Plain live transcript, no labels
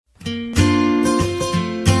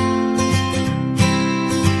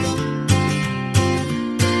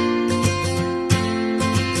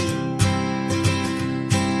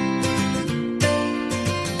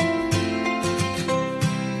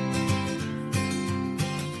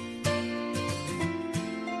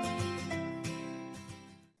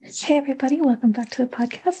Hey, everybody, welcome back to the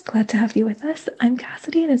podcast. Glad to have you with us. I'm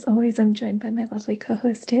Cassidy, and as always, I'm joined by my lovely co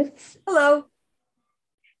host, Tiz. Hello.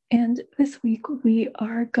 And this week, we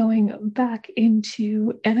are going back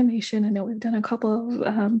into animation. I know we've done a couple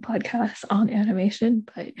of podcasts on animation,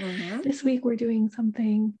 but Mm-hmm. this week, we're doing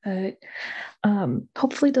something that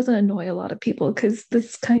hopefully doesn't annoy a lot of people because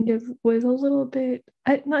this kind of was a little bit,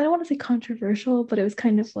 I don't want to say controversial, but it was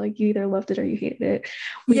kind of like you either loved it or you hated it.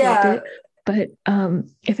 We loved Yeah. it. But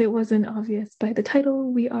if it wasn't obvious by the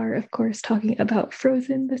title, we are, of course, talking about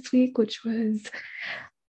Frozen this week, which was,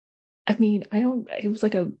 I mean, I don't, it was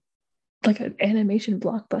like an animation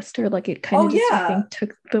blockbuster. Like it kind Oh, of just, I yeah. think,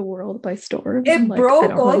 took the world by storm. And It like, I broke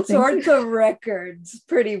don't really all think, sorts of records,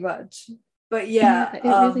 pretty much. But yeah, yeah,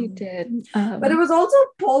 it really did. but it was also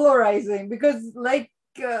polarizing because, like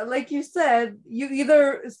you said, you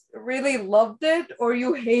either really loved it or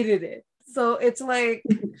you hated it. So it's like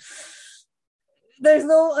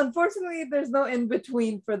unfortunately, there's no in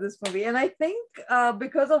between for this movie. And I think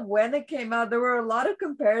because of when it came out, there were a lot of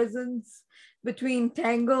comparisons between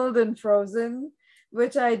Tangled and Frozen,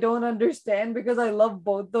 which I don't understand because I love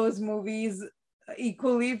both those movies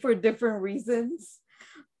equally for different reasons.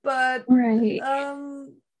 But Right.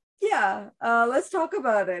 yeah, let's talk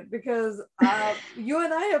about it because you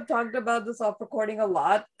and I have talked about this off recording a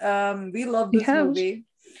lot. We love We this have. movie,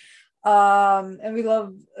 and we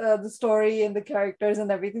love the story and the characters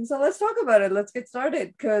and everything. So let's talk about it. Let's get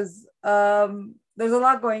started because there's a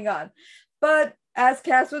lot going on. But as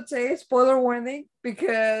Cass would say, spoiler warning,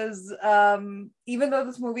 because even though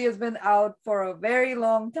this movie has been out for a very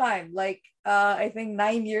long time, like I think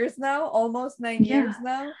 9 years now, almost nine Yeah. years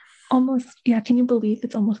now, Almost, yeah. Can you believe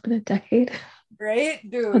it's almost been a decade? right,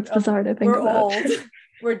 dude? That's bizarre to think We're about. old.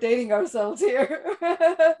 We're dating ourselves here.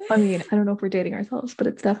 I mean, I don't know if we're dating ourselves, but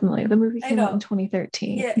it's definitely the movie I came out in know.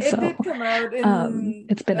 2013. Yeah, it So did come out in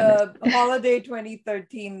it's been a minute. holiday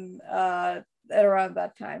 2013, at around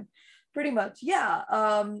that time. Pretty much. Yeah.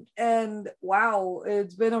 And wow,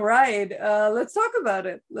 it's been a ride. Let's talk about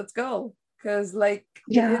it. Let's go. Cause like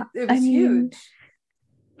Yeah, it I was mean, huge.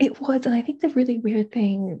 it was, and I think the really weird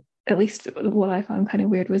thing, at least what I found kind of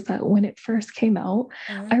weird, was that when it first came out,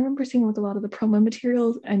 I Mhm. remember seeing like a lot of the promo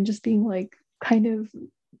materials and just being like kind of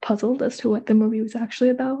puzzled as to what the movie was actually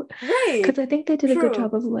about. Because Right. I think they did a good True.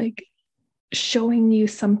 job of like showing you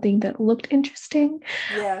something that looked interesting,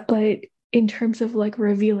 Yeah. but in terms of like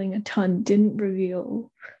revealing a ton, didn't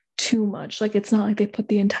reveal too much. Like it's not like they put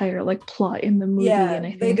the entire like plot in the movie. Yeah, And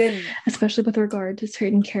I they think, didn't. especially with regard to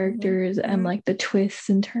certain Mhm. characters and Mhm. like the twists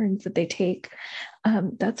and turns that they take,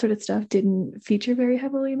 that sort of stuff didn't feature very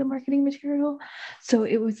heavily in the marketing material. So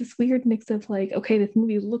it was this weird mix of like, okay, this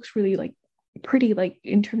movie looks really like pretty like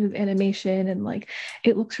in terms of animation and like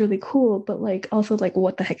it looks really cool, but like also like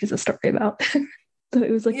what the heck is the story about? So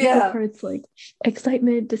it was like equal Yeah. parts like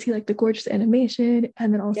excitement to see like the gorgeous animation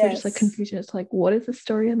and then also just like Yes. confusion. It's like what is the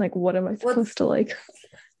story and like what am I What's supposed to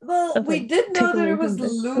Well, we like did take know that away it was from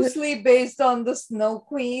this? But loosely based on the Snow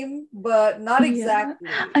Queen, but not yeah, I exactly,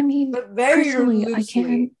 mean, but very personally, I can,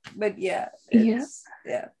 loosely. But yeah, yeah,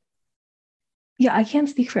 yeah. yeah, I can't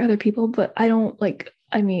speak for other people, but I don't like,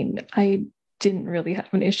 I mean, I didn't really have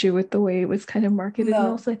an issue with the way it was kind of marketed. And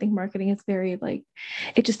No, also, I think marketing is very like,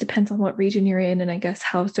 it just depends on what region you're in. And I guess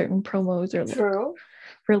how certain promos are like true.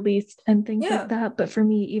 released and things like Yeah, that. But for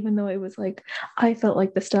me, even though it was like, I felt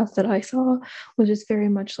like the stuff that I saw was just very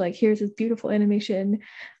much like, here's this beautiful animation.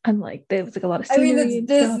 And like, there was like a lot of I mean it's scenery and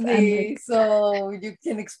stuff. And Disney, like, so you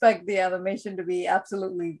can expect the animation to be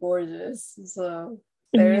absolutely gorgeous. So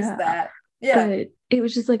there is yeah. that. Yeah, But it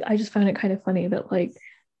was just like, I just found it kind of funny that like,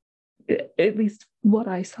 at least what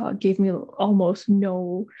I saw gave me almost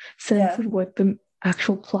no sense yeah, of what the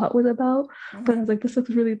actual plot was about. But I was hmm, like, this looks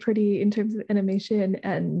really pretty in terms of animation,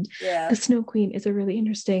 and the yeah, Snow Queen is a really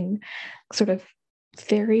interesting sort of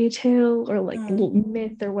fairy tale or like mm,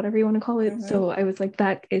 myth or whatever you want to call it. hmm, So I was like,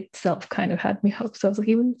 that itself kind of had me hooked. So I was like,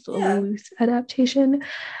 even if it's a yeah. loose adaptation,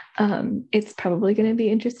 it's probably going to be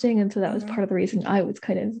interesting. And so that was Hmm. part of the reason I was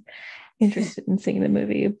kind of interested in seeing the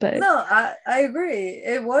movie. But No, I agree.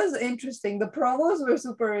 It was interesting. The promos were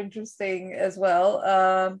super interesting as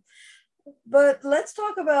well. But let's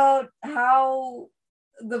talk about how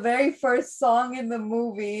the very first song in the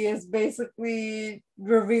movie is basically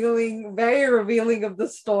very revealing of the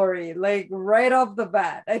story, like right off the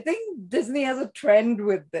bat. I think Disney has a trend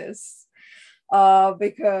with this,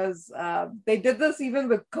 because they did this even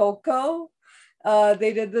with Coco.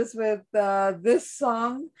 They did this with this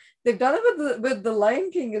song. They've done it with the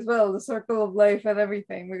Lion King as well, the Circle of Life and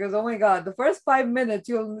everything. Because oh my god, the first 5 minutes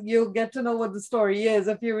you'll get to know what the story is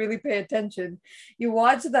if you really pay attention. You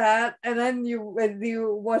watch that, and then when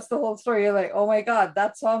you watch the whole story, you're like, oh my god,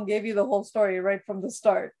 that song gave you the whole story right from the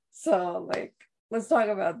start. So like, let's talk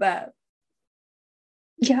about that.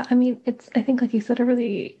 Yeah, I mean, it's, I think, like you said, a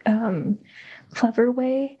really clever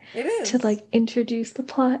way It to is. like introduce the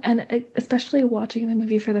plot. And especially watching the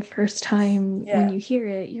movie for the first time, when Yeah. you hear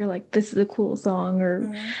it, you're like, this is a cool song. Or,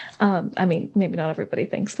 Mhm. I mean, maybe not everybody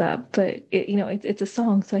thinks that, but it's a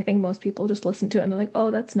song. So I think most people just listen to it and they're like,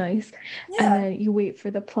 oh, that's nice. And Yeah. then you wait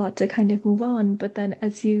for the plot to kind of move on. But then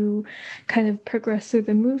as you kind of progress through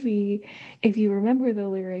the movie, if you remember the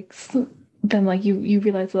lyrics, then like you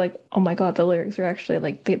realize like, oh my god, the lyrics are actually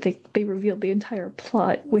like they revealed the entire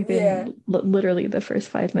plot Yeah. within literally the first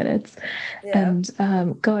 5 minutes. Yeah.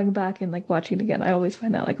 And going back and like watching it again, I always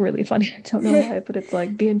find that like really funny. I don't know why, but it's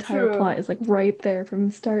like the entire plot True. is like right there from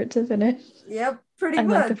start to finish. Yep, pretty And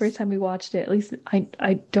like the first much. time we watched it, at least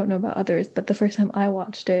I don't know about others, but the first time I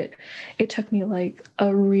watched it, it took me like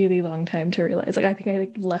a really long time to realize. Like I think I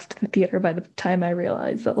like left the theater by the time I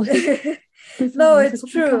realized that like this is, No, I was like, it's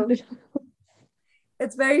oh my god. true.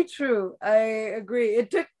 It's very true. I agree. It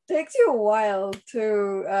takes you a while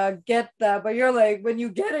to get that, but you're like, when you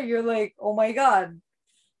get it, you're like, oh my god,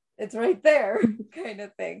 it's right there, kind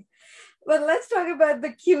of thing. But let's talk about the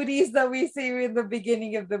cuties that we see in the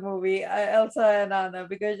beginning of the movie, Elsa and Anna,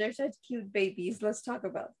 because they're such cute babies. Let's talk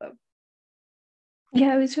about them.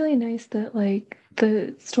 Yeah, it was really nice that like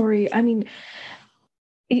the story, I mean,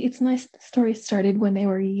 it's nice the story started when they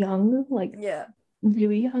were young, like Yeah.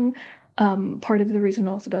 really young. Part of the reason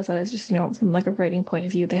also does that is just, from like a writing point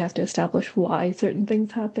of view, they have to establish why certain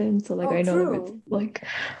things happen. So like Oh, I know there was true. like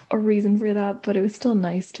a reason for that, but it was still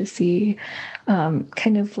nice to see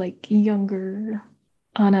kind of like younger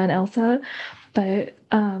Anna and Elsa. But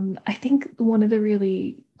I think one of the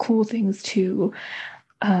really cool things too,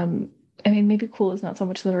 um, I mean, maybe cool is not so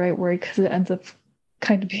much the right word because it ends up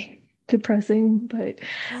kind of being depressing, but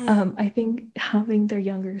Mm. I think having their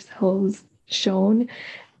younger selves shown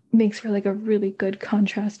makes for like a really good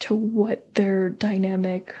contrast to what their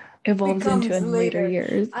dynamic evolves into Becomes in later later.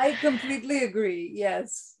 years. I completely agree.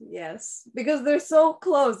 Yes, yes, because they're so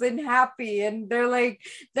close and happy, and they're like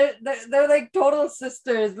total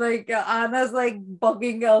sisters. Like Anna's like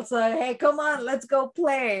bugging Elsa, "Hey, come on, let's go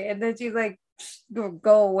play," and then she's like,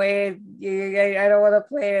 go away. I don't want to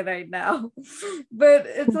play right now." But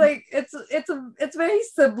it's like it's very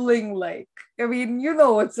sibling like. I mean, you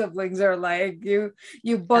know what siblings are like. You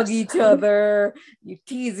bug Yes. each other, you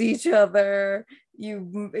tease each other, you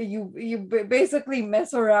basically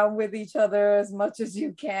mess around with each other as much as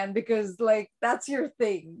you can because like that's your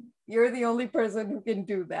thing. You're the only person who can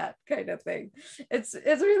do that kind of thing. It's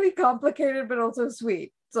really complicated but also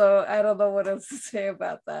sweet. So I don't know what else to say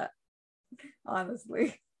about that,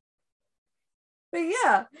 honestly. But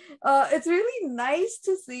yeah, it's really nice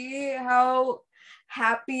to see how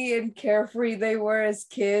happy and carefree they were as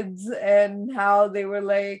kids and how they were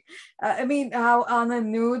like, I mean, how Anna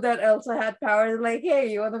knew that Elsa had powers. Like, hey,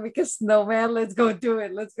 you want to make a snowman? Let's go do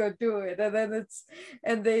it. Let's go do it. And then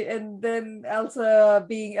and then Elsa,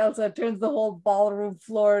 being Elsa, turns the whole ballroom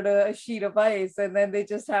floor to a sheet of ice, and then they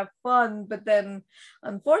just have fun. But then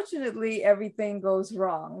unfortunately, everything goes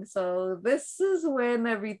wrong. So this is when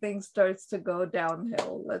everything starts to go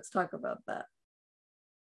downhill. Let's talk about that.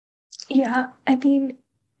 Yeah, I mean,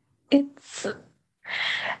 it's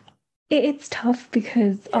it's tough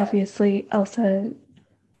because Yeah. obviously Elsa,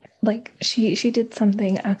 like she did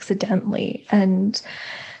something accidentally, and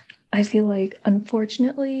I feel like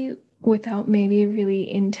unfortunately, without maybe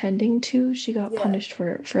really intending to, she got Yeah. punished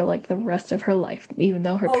for like the rest of her life, even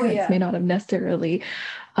though her Oh, parents may yeah. not have necessarily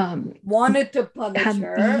um Wanted to punish had,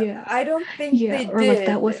 her. yeah, I don't think yeah, they or like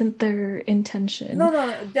that did. wasn't their No, intention. no, no,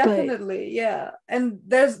 But definitely. Yeah. And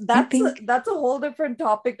there's I think, that's a whole different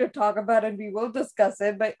topic to talk about and we will discuss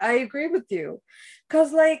it, but I agree with you.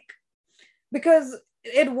 Cuz like because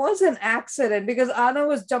it was an accident because Anna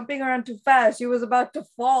was jumping around too fast. She was about to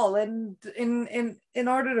fall, and in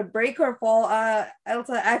order to break her fall,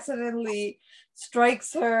 Elsa accidentally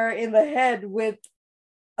strikes her in the head with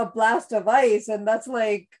a blast of ice, and that's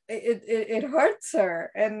like it hurts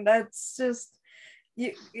her, and that's just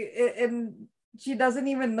and she doesn't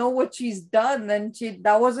even know what she's done, and she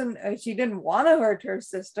didn't want to hurt her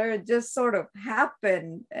sister. It just sort of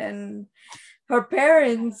happened, and her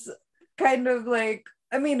parents kind of like,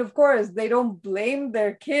 I mean, of course they don't blame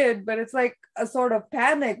their kid, but it's like a sort of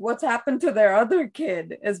panic, what's happened to their other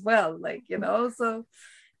kid as well, like, so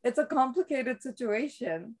it's a complicated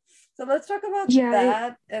situation. So let's talk about Yeah,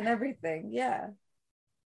 that and everything. Yeah.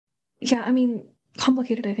 yeah, I mean,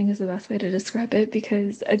 complicated, I think, is the best way to describe it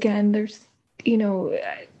because, again, there's, you know,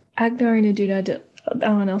 Agnar and Iduna,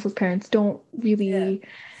 Alan Elsa's parents, don't Yeah. really,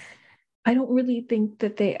 I don't really think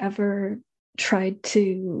that they ever tried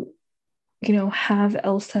to, you know, have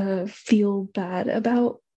Elsa feel bad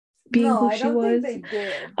about being No, who I she don't think was. they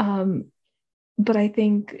did. Um, but I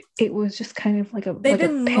think it was just kind of They like a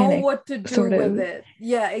didn't know panic what to do sort with of. it.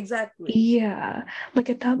 Yeah, exactly. Yeah, like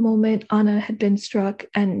at that moment, Anna had been struck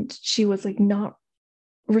and she was like not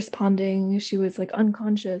responding. She was like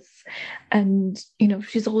unconscious. And, you know,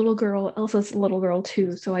 she's a little girl. Elsa's a little girl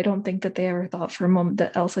too. So I don't think that they ever thought for a moment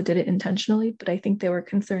that Elsa did it intentionally. But I think they were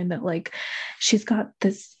concerned that, like, she's got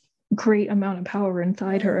this great amount of power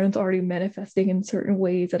inside her and it's already manifesting in certain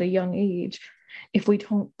ways at a young age. If we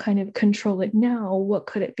don't kind of control it now, what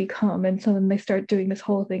could it become? And so then they start doing this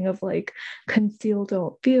whole thing of like conceal,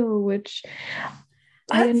 don't feel, which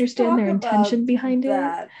I Let's understand talk their about intention behind it,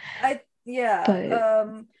 that. I yeah,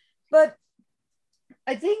 but but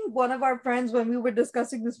I think one of our friends, when we were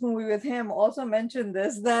discussing this movie with him, also mentioned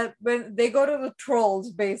this, that when they go to the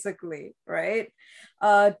trolls, basically, right,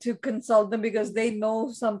 to consult them because they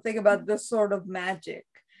know something about this sort of magic.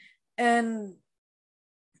 And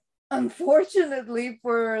unfortunately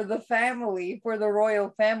for the family, for the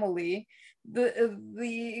royal family, the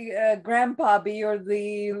grandpappy, or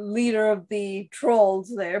the leader of the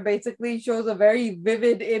trolls there, basically shows a very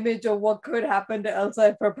vivid image of what could happen to Elsa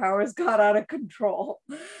if her powers got out of control.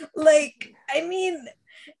 Like, I mean,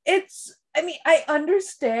 I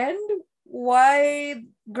understand why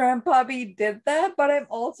grandpappy did that, but I'm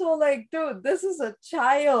also like, dude, this is a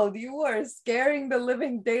child. You are scaring the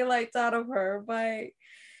living daylights out of her by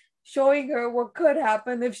showing her what could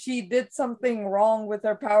happen if she did something wrong with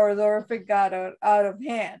her powers, or if it got out of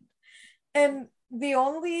hand. And the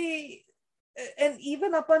only and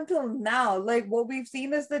even up until now, like, what we've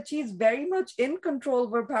seen is that she's very much in control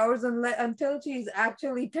of her powers until she's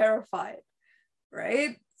actually terrified,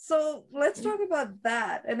 right? So let's talk about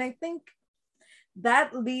that. And I think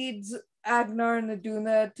that leads Agnar and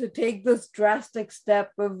Iduna to take this drastic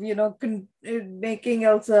step of, making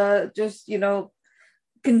Elsa just,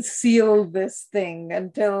 conceal this thing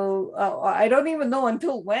until I don't even know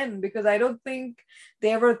until when, because I don't think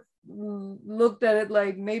they ever looked at it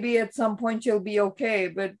like maybe at some point she'll be okay.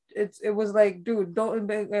 But it was like, dude,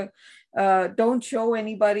 don't show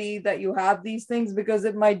anybody that you have these things, because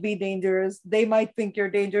it might be dangerous. They might think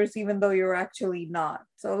you're dangerous even though you're actually not.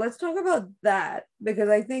 So let's talk about that, because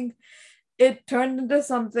I think it turned into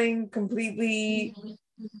something completely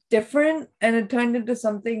different, and it turned into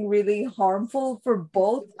something really harmful for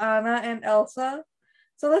both Anna and Elsa.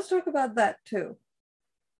 So let's talk about that too.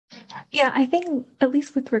 yeah, I think at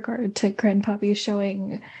least with regard to Grandpappy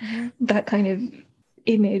showing Mm-hmm. that kind of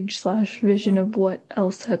image slash vision Mm-hmm. of what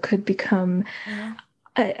Elsa could become, Mm-hmm.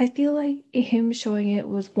 I feel like him showing it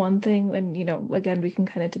was one thing, and you know, again, we can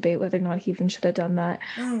kind of debate whether or not he even should have done that.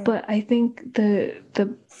 Mm-hmm. But I think the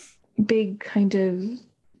big kind of,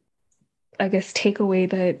 I guess, takeaway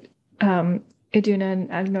that Iduna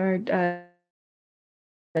and Agnar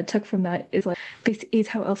took from that is like, this is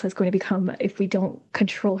how Elsa is going to become if we don't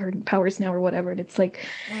control her powers now or whatever. And it's like,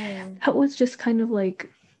 that was just kind of like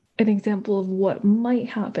an example of what might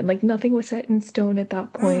happen. Like nothing was set in stone at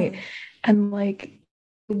that point. Mm-hmm. And like,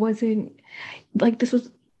 it wasn't like, this was,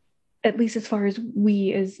 at least as far as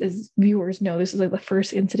we as viewers know, this is like the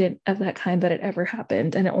first incident of that kind that had ever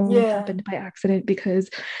happened, and it only Yeah. happened by accident because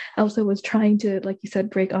Elsa was trying to, like you said,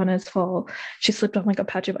 break Anna's fall. She slipped on like a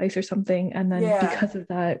patch of ice or something, and then Yeah. because of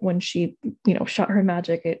that, when she, you know, shot her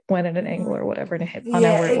magic, it went at an angle Mm-hmm. or whatever, and it hit Anna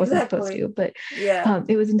Yeah, where it wasn't supposed exactly. to. But Yeah.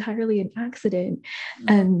 it was entirely an accident.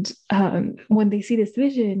 Mm-hmm. And when they see this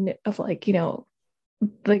vision of, like, you know,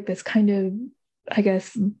 like this kind of, I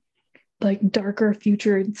guess, like darker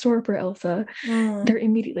future in store for Elsa, Mm-hmm. they're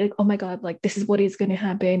immediately like, oh my God, like this is what is going to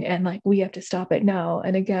happen. And like, we have to stop it now.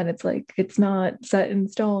 And again, it's like, it's not set in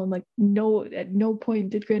stone. Like, no, at no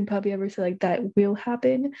point did Grandpappy ever say like that will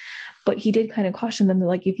happen. But he did kind of caution them that,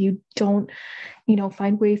 like, if you don't, you know,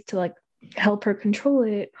 find ways to like help her control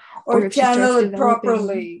it, Or or if she starts channel it developing.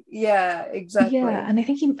 properly. Yeah, Yeah, exactly.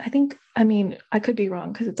 and I mean, I could be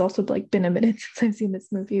wrong because it's also like been a minute since I've seen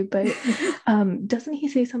this movie, but doesn't he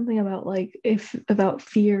say something about like, if about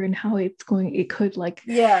fear and how it could like,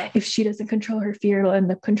 Yeah. if she doesn't control her fear, it'll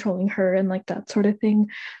end up controlling her and like that sort of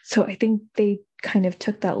thing. So I think they kind of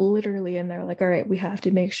took that literally, and they're like, all right, we have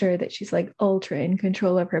to make sure that she's like ultra in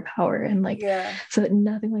control of her power, and like Yeah. so that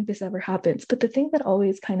nothing like this ever happens. But the thing that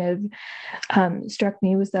always kind of struck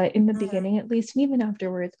me was that in the beginning, at least, and even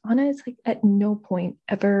afterwards, Anna is like at no point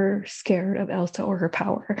ever scared of Elsa or her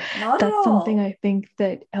power. Not at That's something all. I think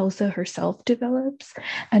that Elsa herself develops,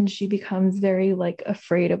 and she becomes very like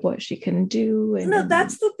afraid of what she can do, No,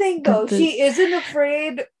 that's and the thing though. that the She isn't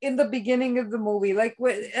afraid in the beginning of the movie. Like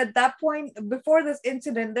at that point, before this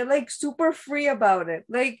incident, they're like super free about it.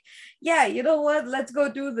 Like, yeah, you know what? Let's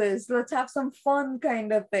go do this. Let's have some fun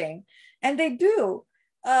kind of thing. And they do.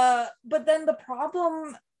 But then the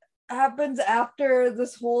problem happens after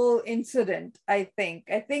this whole incident, I think.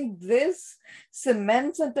 I think this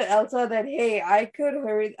cements into Elsa that hey, I could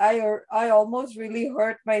hurt I almost really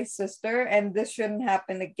hurt my sister and this shouldn't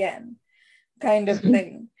happen again kind of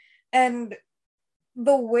thing. And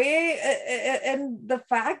the way and the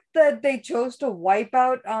fact that they chose to wipe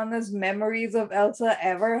out Anna's memories of Elsa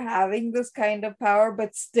ever having this kind of power,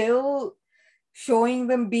 but still showing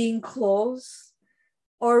them being close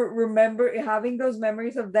or remember having those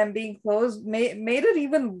memories of them being close made it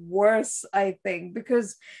even worse, I think,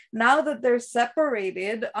 because now that they're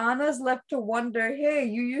separated, Anna's left to wonder, hey,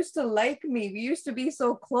 you used to like me, we used to be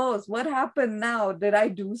so close, what happened now, did I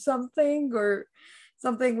do something or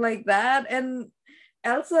something like that? And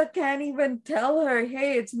Elsa can't even tell her,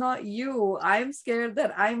 hey, it's not you, I'm scared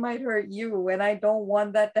that I might hurt you and I don't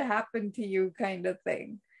want that to happen to you kind of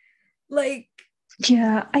thing. Like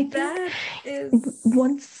yeah, I think that is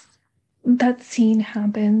once that scene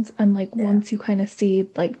happens, and like yeah. once you kind of see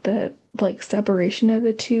like the like separation of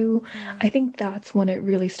the two, Mm. I think that's when it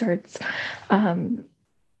really starts um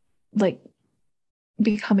like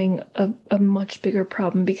becoming a much bigger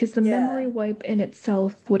problem, because the memory Yeah. wipe in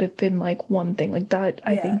itself would have been like one thing like that,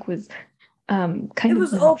 I Yeah. think was It kind of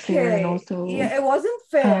was not fair, and okay. also Yeah, it wasn't um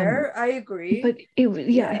fair. I agree. but it was,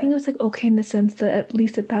 yeah, I think Yeah. it was like okay in the sense that at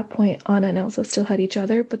least at that point Anna and Elsa still had each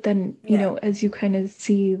other, but then Yeah. as you kind of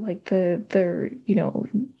see like their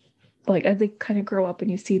like as they kind of grow up and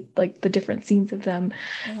you see like the different scenes of them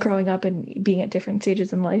Mhm. growing up and being at different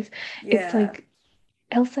stages in life, it's Yeah. like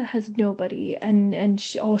Elsa has nobody, and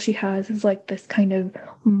all she has is like this kind of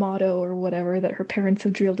motto or whatever that her parents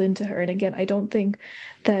have drilled into her. And again, I don't think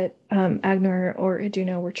that Agnar or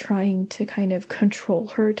Iduna were trying to kind of control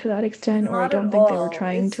her to that extent, or I Not at don't think they were all.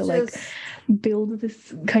 trying It's to like just build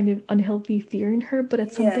this kind of unhealthy fear in her, but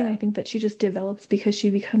it's something I yeah. think that she just develops because she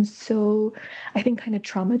becomes so, I think, kind of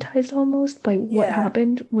traumatized almost by what Yeah.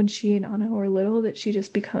 happened when she and Anna were little, that she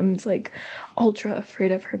just becomes like ultra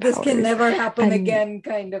afraid of her This can powers. never happen And again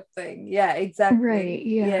kind of thing. Yeah, exactly. right,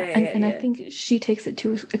 yeah. Yeah, And yeah, and I yeah. think she takes it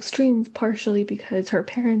to extremes partially because her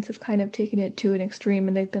parents have kind of taken it to an extreme,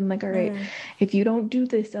 and they've been like, all right, Mm. if you don't do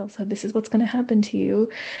this, Elsa, this is what's going to happen to you.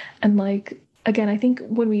 And like again, I think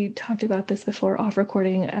when we talked about this before off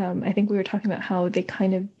recording, I think we were talking about how they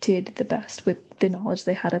kind of did the best with the knowledge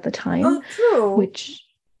they had at the time, Oh, true. which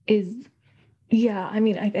is yeah, I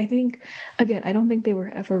mean, I think again, I don't think they were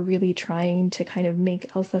ever really trying to kind of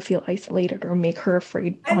make Elsa feel isolated or make her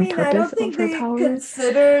afraid I on mean, I purpose don't of think her they power.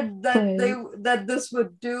 considered But that this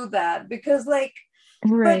would do that because like but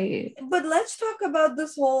right. let's talk about the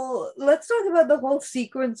whole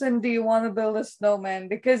sequence in Do You Want to Build a Snowman,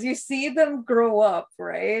 because you see them grow up,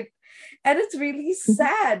 right? And it's really Mhm.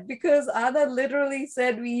 sad because Anna literally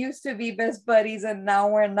said we used to be best buddies and now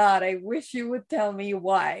we're not. I wish you would tell me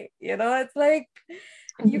why. You know, it's like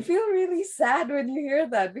you feel really sad when you hear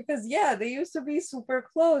that because yeah, they used to be super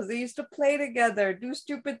close. They used to play together, do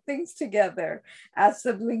stupid things together, as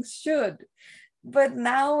siblings should. But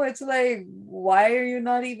now it's like, why are you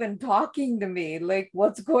not even talking to me? Like,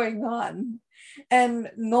 what's going on? And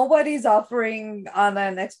nobody's offering Anna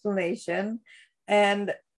an explanation.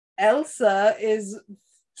 And Elsa is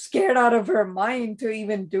scared out of her mind to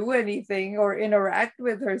even do anything or interact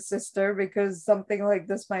with her sister because something like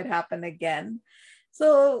this might happen again.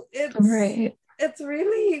 So Right. it's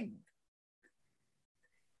really,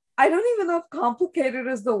 I don't even know if complicated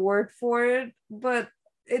is the word for it, but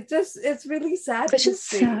it's really sad It's to just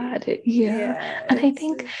see. sad. Yeah. Yeah, And I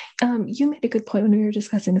think you made a good point when we were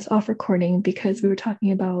discussing this off recording, because we were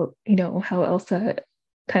talking about, how Elsa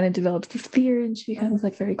kind of develops this fear and she becomes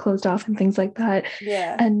like very closed off and things like that.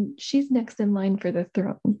 yeah. And she's next in line for the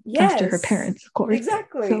throne after her Yes, parents, of course.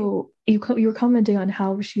 exactly. So you were commenting on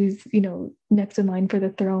how she's, next in line for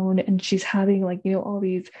the throne, and she's having like, all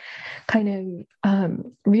these kind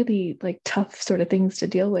of really like tough sort of things to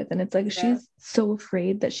deal with. And it's like Yeah, she's so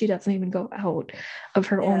afraid that she doesn't even go out of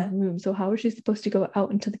her own yeah. room. So how is she supposed to go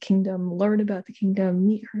out into the kingdom, learn about the kingdom,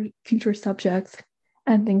 meet her future subjects,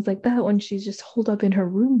 and things like that when she's just holed up in her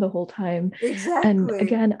room the whole time. And Exactly.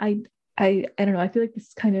 again, I don't know, I feel like this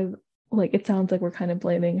is kind of like, it sounds like we're kind of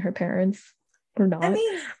blaming her parents or I not,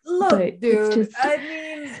 mean, look, but it's dude, just I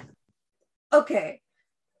mean, okay,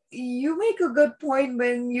 you make a good point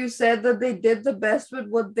when you said that they did the best with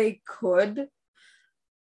what they could,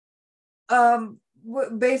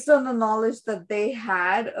 based on the knowledge that they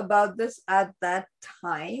had about this at that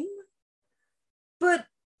time. But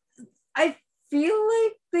I feel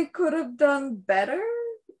like they could have done better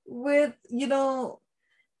with,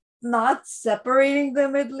 not separating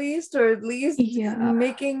them at least, or at least yeah.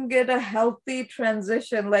 making it a healthy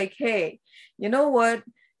transition. Like, hey, you know what?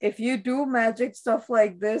 If you do magic stuff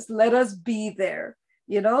like this, let us be there,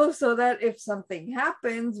 so that if something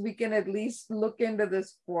happens, we can at least look into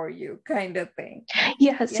this for you, kind of thing.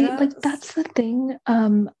 Yeah, You see, know? like that's the thing.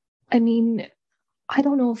 I mean, I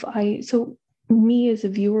don't know if so me as a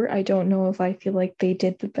viewer, I don't know if I feel like they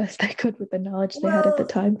did the best they could with the knowledge they had at the Well,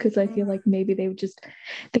 time, because I feel like maybe they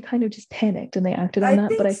kind of just panicked and they acted on I that.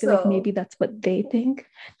 But think I feel like so. maybe that's what they think,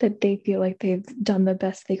 that they feel like they've done the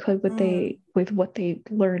best they could Mm, with what they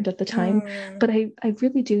learned at the time. mm, But I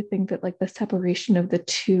really do think that like the separation of the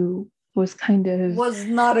two was kind of was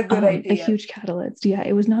not a good a idea. huge catalyst. Yeah,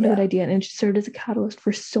 it was not a good Yeah. idea. And it just served as a catalyst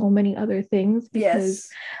for so many other things, because Yes.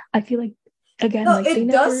 I feel like, again, No, like they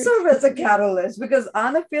it does never serve as a separated. catalyst because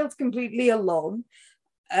Anna feels completely alone.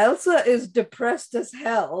 Elsa is depressed as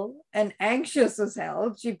hell and anxious as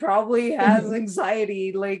hell. She probably has Mhm.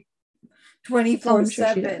 anxiety like Oh, I'm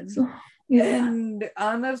sure she does. 24/7. Yeah. And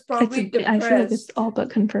Anna's It's probably I feel like it's depressed. all but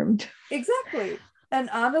confirmed. Exactly. And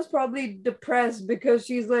Anna's probably depressed because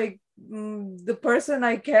she's like, the person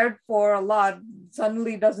I cared for a lot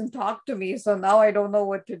suddenly doesn't talk to me. So now I don't know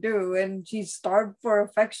what to do. And she's starved for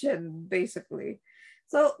affection, basically.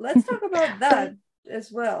 So let's talk about that But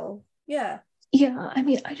as well. Yeah. yeah, I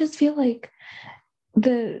mean, I just feel like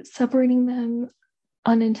the separating them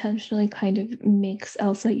unintentionally kind of makes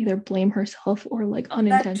Elsa either blame herself or like That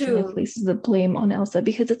unintentionally too. places the blame on Elsa,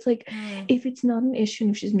 because it's like, Mm, if it's not an issue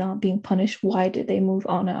and if she's not being punished, why did they move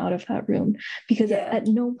Anna out of that room? Because yeah. at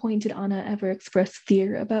no point did Anna ever express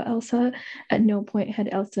fear about Elsa. At no point had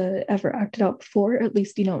Elsa ever acted out before, at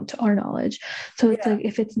least, to our knowledge. So it's Yeah. like,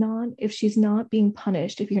 if she's not being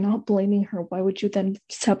punished, if you're not blaming her, why would you then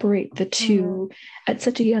separate the Mm-hmm. two at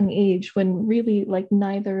such a young age, when really like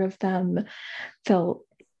neither of them felt,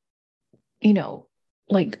 you know,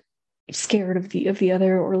 like scared of the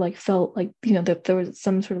other, or like felt like, that there was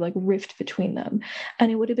some sort of like rift between them.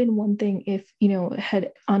 And it would have been one thing if,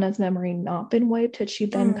 had Anna's memory not been wiped, had she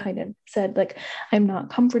then Mm. kind of said like, I'm not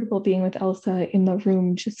comfortable being with Elsa in the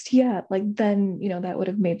room just yet, like then, that would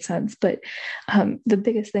have made sense. But the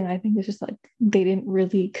biggest thing I think is just like, they didn't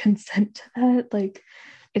really consent to that like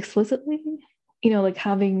explicitly, like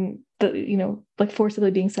having the, like forcibly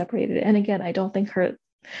being separated. And again, I don't think her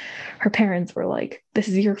parents were like, this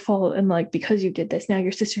is your fault, and like, because you did this, now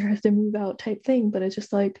your sister has to move out type thing. But it's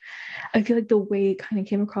just like, I feel like the way it kind of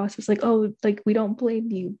came across was like, oh, like, we don't blame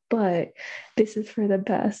you, but this is for the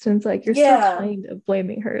best. And it's like, you're still Yeah. kind of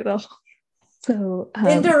blaming her though. So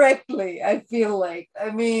Indirectly, I feel like. I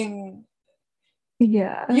mean, you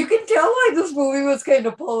yeah. can tell why this movie was kind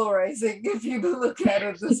of polarizing if you look at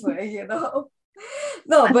it this way.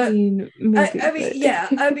 No, I but mean, maybe, I mean, but yeah,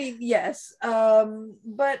 I mean, yes.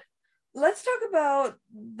 But let's talk about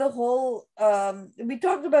the whole. We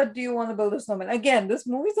talked about Do You Want to Build a Snowman? Again, this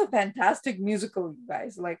movie's a fantastic musical, you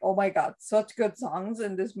guys. Like, oh my god, such good songs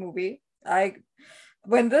in this movie. I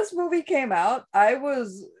When this movie came out, I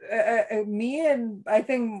was me and I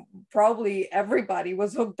think probably everybody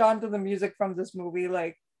was hooked onto the music from this movie,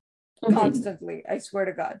 like Mhm. constantly. I swear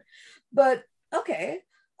to God. But okay,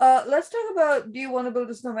 let's talk about Do You Want to Build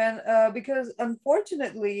a Snowman? Because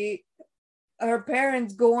unfortunately, her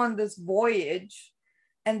parents go on this voyage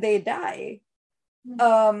and they die.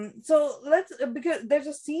 So let's because there's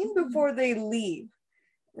a scene before they leave,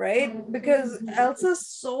 right? Because Elsa's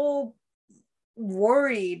so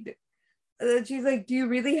worried that she's like, do you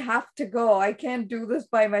really have to go? I can't do this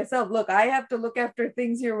by myself. Look, I have to look after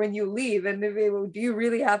things here when you leave. And do you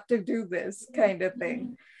really have to do this kind of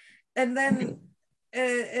thing? And then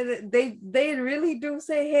they really do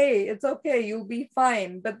say, hey, it's okay, you'll be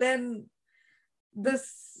fine. But then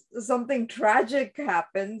this something tragic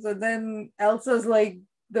happens, and then Elsa's like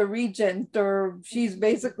the regent, or she's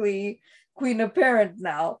basically queen of parent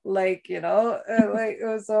now, like,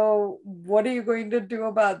 so what are you going to do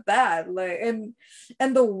about that? Like,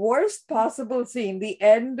 and the worst possible scene, the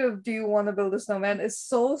end of Do You Want to Build a Snowman, is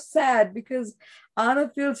so sad because Anna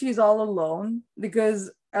feels she's all alone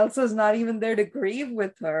because Elsa's not even there to grieve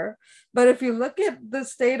with her. But if you look at the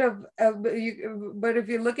state of, but if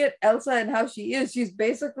you look at Elsa and how she is, she's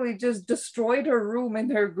basically just destroyed her room in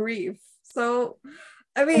her grief. So,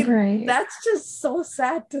 I mean, Right. that's just so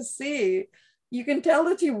sad to see. You can tell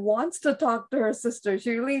that she wants to talk to her sister.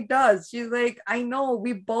 She really does. She's like, I know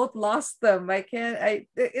we both lost them. I can't,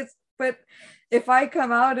 it's, but if I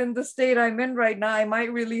come out in the state I'm in right now, I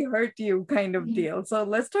might really hurt you, kind of deal. So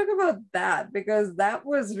let's talk about that, because that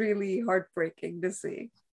was really heartbreaking to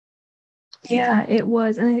see. Yeah, it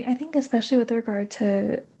was. And I think especially with regard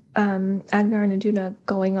to Agnar and Aduna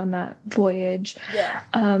going on that voyage, Yeah.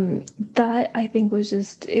 that I think was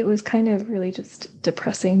just, it was kind of really just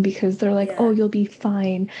depressing because they're like, oh, Yeah. you'll be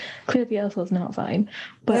fine. Clearly Elsa's not fine.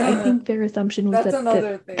 But I think their assumption was That's that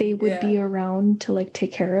another they thing. would Yeah. be around to like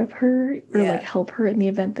take care of her or like Yeah. help her in the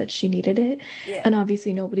event that she needed it. Yeah. And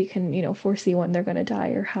obviously nobody can, foresee when they're gonna die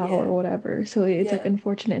or how or Yeah. whatever. So it's like Yeah.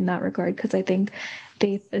 unfortunate in that regard because I think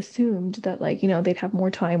they assumed that like they'd have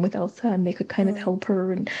more time with Elsa and they could kind of Mm. help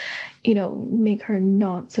her and make her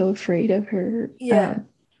not so afraid of her Yeah.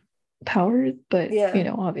 powers. But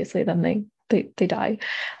Yeah. obviously then they die.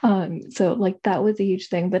 So like that was a huge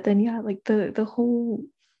thing. But then yeah, like the whole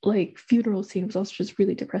like funeral scene was also just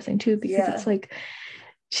really depressing too because Yeah. it's like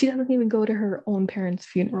she doesn't even go to her own parents'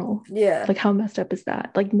 funeral. Yeah. Like how messed up is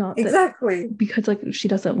that? Like not that Exactly. because like she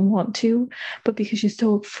doesn't want to, but because she's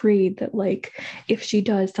so afraid that like if she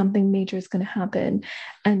does, something major is going to happen.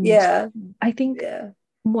 And Yeah. I think Yeah.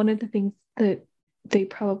 one of the things that they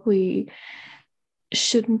probably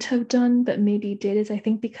shouldn't have done, but maybe did, is I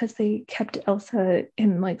think because they kept Elsa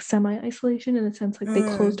in like semi-isolation in a sense, like they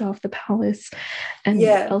closed Mm. off the palace and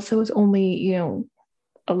Yeah. Elsa was only,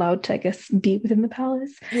 allowed to, I guess, be within the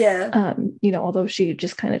palace. Yeah. Although she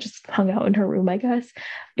just kind of just hung out in her room, I guess.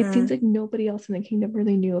 It seems Mm. like nobody else in the kingdom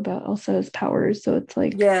really knew about Elsa's powers. So it's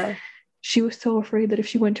like Yeah. she was so afraid that if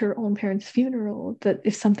she went to her own parents' funeral, that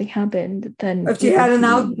if something happened, then If she it had would an be,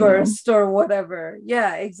 outburst or whatever.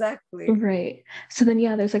 Yeah, exactly. right. So then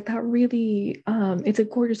yeah, there's like that really it's a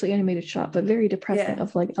gorgeously animated shot, but very depressing Yeah.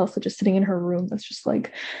 of like Elsa just sitting in her room that's just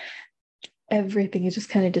like everything is just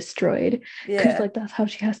kind of destroyed because Yeah. like that's how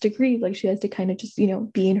she has to grieve, like she has to kind of just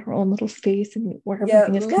be in her own little space and where Yeah.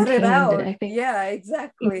 everything is Let it contained. And out. I think Yeah,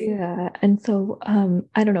 exactly. yeah, and so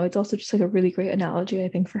I don't know, it's also just like a really great analogy I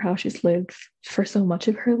think for how she's lived for so much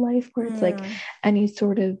of her life, where it's like Mm. any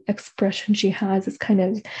sort of expression she has is kind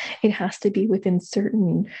of, it has to be within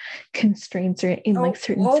certain constraints or in like Oh,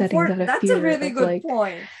 certain oh, settings for out of that's a fear really of good like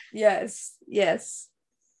point. Yes. Yes.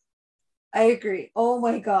 I agree. Oh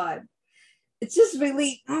my God. It's just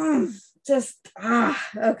really just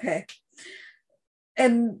okay.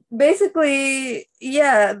 And basically,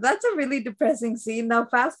 yeah, that's a really depressing scene. Now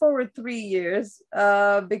fast forward 3 years,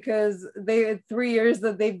 because 3 years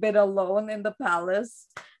that they've been alone in the palace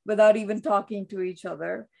without even talking to each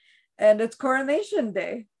other. And it's coronation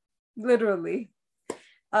day, literally.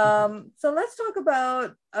 So let's talk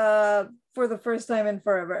about For the First Time in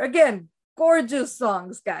Forever. Again, gorgeous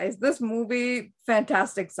songs, guys. This movie,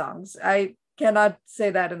 fantastic songs. I cannot say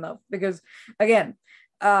that enough because again,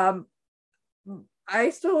 um,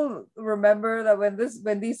 I still remember that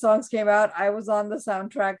when these songs came out, I was on the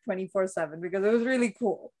soundtrack 24/7 because it was really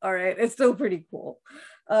cool. All right, it's still pretty cool.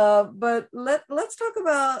 But let's talk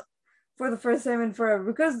about For the First Time in Forever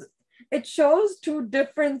because it shows two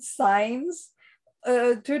different sides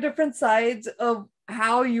of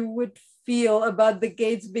how you would feel about the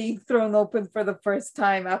gates being thrown open for the first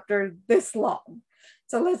time after this long.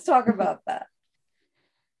 So let's talk about that.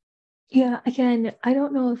 yeah, again, I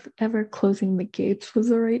don't know if ever closing the gates was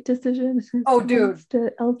the right decision in Oh, dude, regards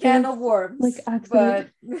to can Elsa's of like worms, accident.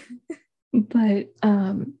 but But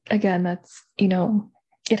again, that's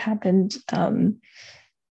it happened.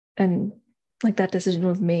 And like that decision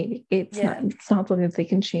was made. yeah, It's not something that they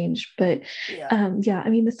can change. But yeah, yeah, I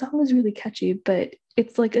mean the song is really catchy, but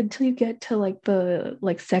it's like until you get to like the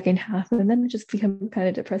like second half, and then it just becomes kind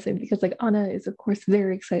of depressing because like Anna is of course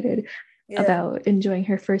very excited yeah, about enjoying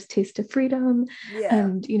her first taste of freedom. yeah.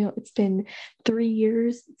 And it's been 3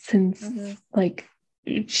 years since Mm-hmm. like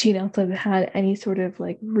she and Elsa have had any sort of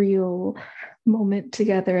like real moment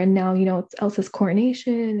together. And now it's Elsa's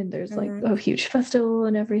coronation and there's like Mm-hmm. a huge festival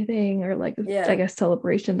and everything, or like I Yeah, guess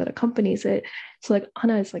celebration that accompanies it. So like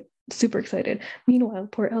Anna is like super excited. Meanwhile,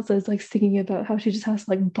 poor Elsa is like thinking about how she just has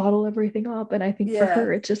to like bottle everything up. And I think for yeah,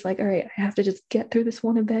 her it's just like, all right, I have to just get through this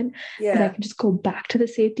one event and I yeah, can just go back to the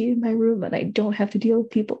safety of my room and I don't have to deal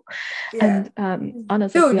with people. yeah. And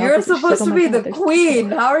Anna's like Dude, the you're opposite. She's like, supposed oh to my be god, the there's people.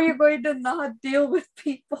 queen. How are you going to not deal with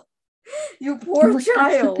people? You poor Like that's the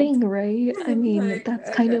child. thing, right? I mean, Like, that's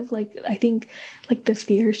kind okay. of like I think like the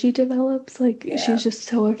fear she develops, like Yeah. she's just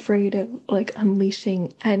so afraid of like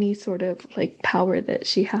unleashing any sort of like power that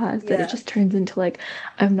she has that it Yeah. just turns into like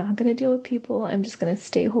I'm not gonna deal with people. I'm just gonna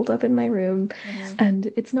stay holed up in my room. Mhm.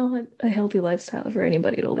 And it's not a healthy lifestyle for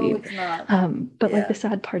anybody to No, lead. it's not. But like the Yeah.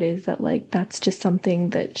 sad part is that like that's just something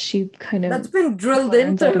that she kind That's of been drilled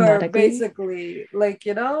learns into her, automatically. basically. Like,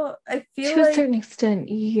 I feel To a like, certain extent,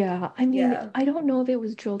 yeah. I mean, yeah. I don't know if it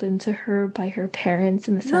was drilled into her by her parents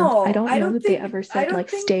in the sense, I No, don't know that they ever I said, don't like,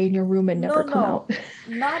 think, stay in your room and no, never come no, out.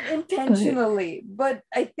 not But, intentionally, but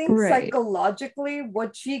I think right. psychologically,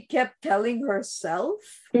 what she kept telling herself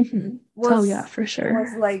Oh, yeah, was for was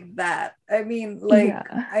sure. like that. I mean, like, Yeah.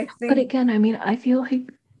 I But think, again, I mean, I feel like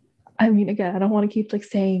I mean, again, I don't want to keep like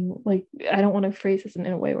saying like I don't want to phrase this in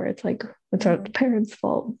a way where it's like it's our mhm, parents'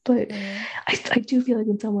 fault, but mhm, I do feel like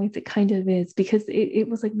in some ways it kind of is because it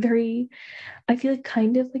was like very I feel like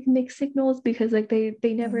kind of like mixed signals because like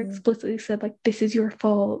they never mhm. explicitly said like this is your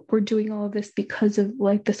fault. We're doing all of this because of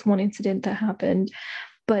like this one incident that happened.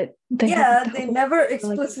 But they have like Yeah, the they whole never scene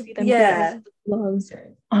where like you explicit. see them get rid Yeah, of the gloves.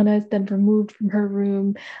 Anna is then removed from her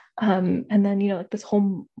room. And then like this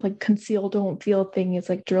whole like conceal don't feel thing is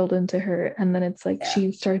like drilled into her. And then it's like yeah,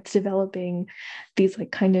 she starts developing these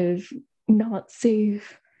like kind of not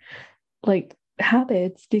safe like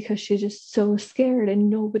habits because she's just so scared and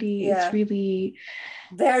nobody is yeah. really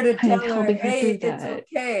There to kind of tell her, helping her hey, through it's that.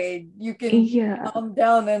 okay. You can Yeah. calm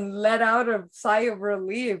down and let out a sigh of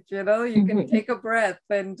relief, you can Mhm. take a breath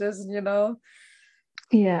and just,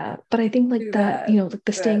 Yeah. But I think like do that, that. like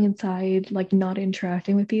the staying But inside, like not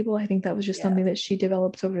interacting with people, I think that was just yeah, something that she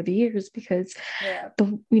develops over the years because yeah.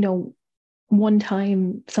 one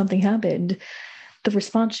time something happened, the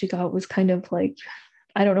response she got was kind of like,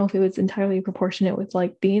 I don't know if it was entirely proportionate with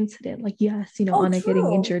like the incident. Like, yes, Oh, Anna getting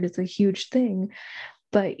true. injured is a huge thing,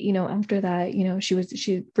 but after that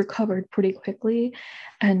she recovered pretty quickly.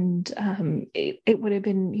 And it would have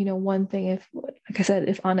been one thing if, like I said,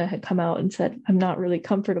 if Anna had come out and said I'm not really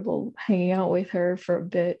comfortable hanging out with her for a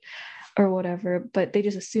bit or whatever, but they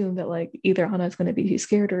just assume that like either Anna's going to be too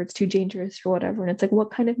scared or it's too dangerous or whatever. And it's like,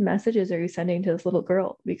 what kind of messages are you sending to this little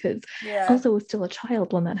girl? Because Yeah, Elsa was still a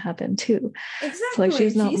child when that happened too. So like exactly.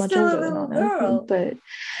 she's not She's much still a older than little Anna, girl. but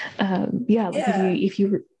yeah, like if you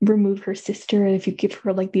Yeah, remove her sister and if you give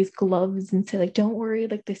her like these gloves and say like don't worry,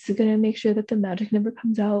 like this is gonna make sure that the magic never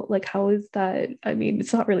comes out, like how is that? I mean,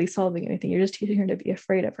 it's not really solving anything. You're just teaching her to be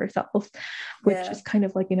afraid of herself, which yeah. is kind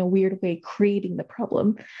of like in a weird way creating the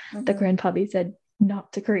problem that Hmm. Grandpappy said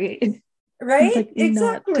not to create. Right? Like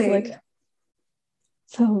not to Exactly. like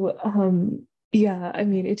so yeah, I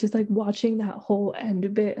mean, it's just like watching that whole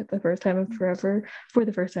end bit at the first time in forever for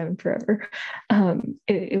the first time in forever.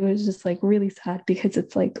 It was just like really sad because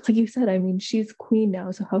it's like you said, I mean, she's queen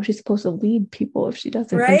now, so how's she supposed to lead people if she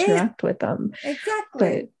doesn't Right? interact with them? But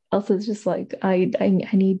Exactly. Elsa's just like, I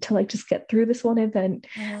need to like just get through this one event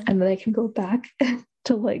Hmm. and then I can go back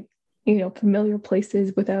to like, familiar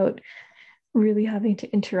places without really having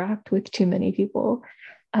to interact with too many people.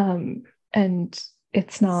 And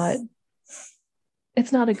it's not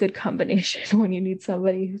it's not a good combination when you need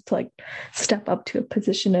somebody who's to like step up to a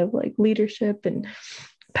position of like leadership and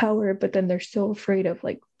power, but then they're so afraid of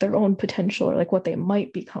like their own potential or like what they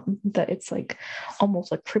might become that it's like almost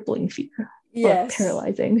like crippling fear or like Yes.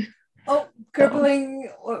 paralyzing. Oh, So crippling.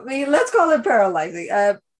 Let's call it paralyzing.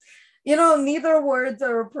 Neither words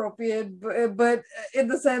are appropriate, but in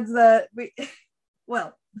the sense that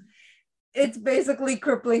well, it's basically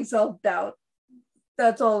crippling self doubt.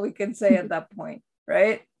 That's all we can say at that point,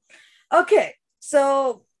 right? Okay,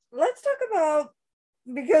 so let's talk about,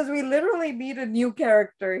 because we literally meet a new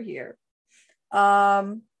character here.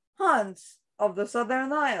 Hans of the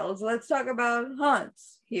Southern Isles. Let's talk about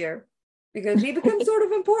Hans here because he becomes sort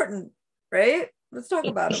of important, right? Let's talk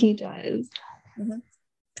about him. he does. Mhm.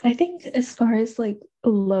 I think as far as like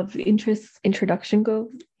love interest introduction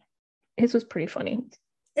goes, his was pretty funny.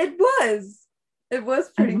 It was. It was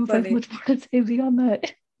I don't pretty know if I have funny. much more to say beyond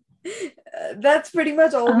that. That's pretty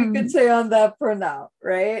much all we could Um, say on that for now,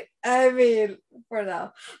 right? I mean, for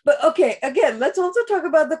now. But okay, again, let's also talk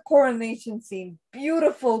about the coronation scene.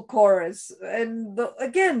 Beautiful chorus. And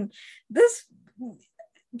again, this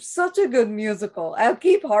such a good musical. I'll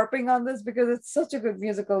keep harping on this because it's such a good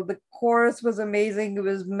musical. The chorus was amazing. It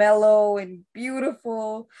was mellow and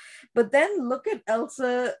beautiful. But then look at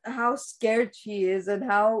Elsa, how scared she is and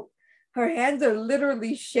how her hands are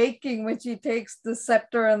literally shaking when she takes the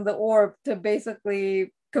scepter and the orb to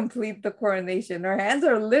basically complete the coronation. Her hands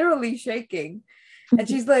are literally shaking. And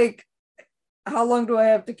she's like, how long do I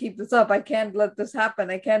have to keep this up? I can't let this happen.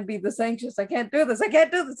 I can't be this anxious. I can't do this. I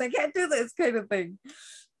can't do this. I can't do this kind of thing.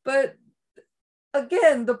 But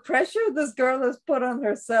again, the pressure this girl has put on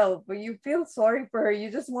herself, when you feel sorry for her,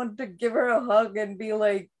 you just want to give her a hug and be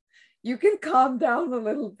like, you can calm down a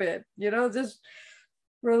little bit, just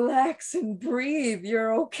relax and breathe.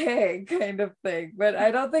 You're okay, kind of thing. But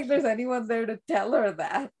I don't think there's anyone there to tell her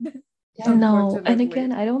that. No, and Unfortunately.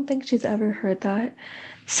 again, I don't think she's ever heard that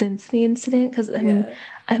since the incident. Because I mean, Yeah.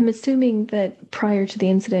 I'm assuming that prior to the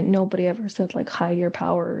incident, nobody ever said like hide your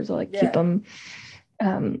powers or like keep Yeah. them,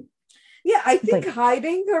 um, Yeah, I think like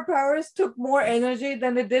hiding her powers took more energy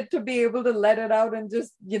than it did to be able to let it out and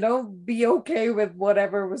just, be okay with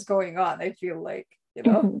whatever was going on. I feel like.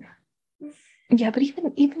 mhm. Yeah, but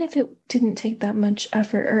even if it didn't take that much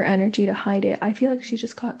effort or energy to hide it, I feel like she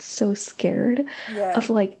just got so scared Yeah. of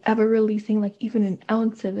like ever releasing like even an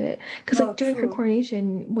ounce of it. Because No, like during her true.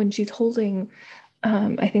 coronation, when she's holding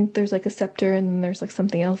I think there's like a scepter and then there's like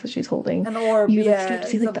something else that she's holding. An orb, You like start to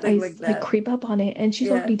yeah, see like the something ice like like that. creep up on it, and she's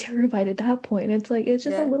Yeah. already terrified at that point. It's like it's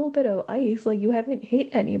just a Yeah. little bit of ice. Like you haven't hit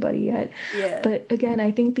anybody yet. Yeah. But again,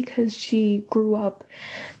 I think because she grew up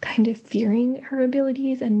kind of fearing her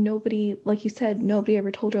abilities and nobody, like you said, nobody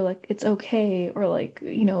ever told her like it's okay or like,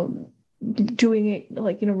 doing it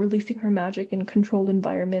like, releasing her magic in controlled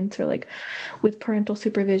environments or like with parental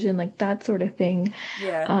supervision, like that sort of thing.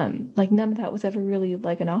 Yeah. Like none of that was ever really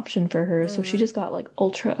like an option for her. So she Mm. just got like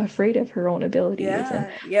ultra afraid of her own abilities. And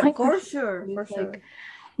Yeah. Yeah, my for question sure. is For like, sure.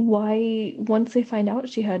 why once they find out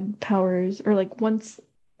she had powers, or like once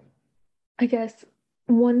I guess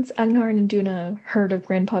once Agnar and Duna heard of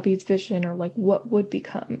Grandpappy's vision or like what would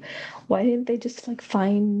become, why didn't they just like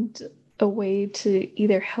find a way to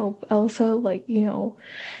either help Elsa, like,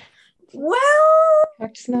 Well,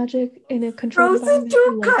 practice magic in a controlled Frozen environment,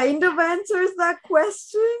 or 2 like, kind of answers that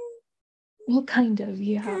question. well, kind of,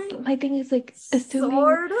 yeah. But Kind my thing is like, assuming,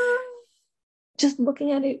 sort of. just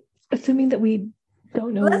looking at it, assuming that we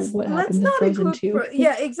don't know what Let's happens in not Frozen include 2.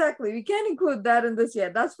 yeah, exactly, we can't include that in this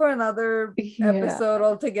yet. That's for another Yeah. episode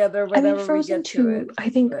altogether I mean, whenever we Frozen get to 2, it. I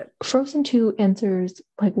think But Frozen 2 answers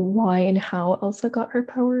like why and how Elsa got her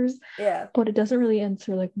powers, yeah, but it doesn't really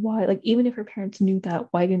answer like why. Like, even if her parents knew that,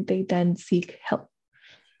 why didn't they then seek help?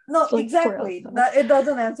 no, Like, for exactly, Elsa. that it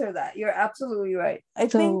doesn't answer that. You're absolutely right. I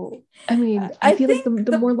think So, I mean, I I feel like think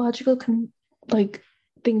the the more logical like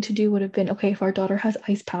thing to do would have been, okay, if our daughter has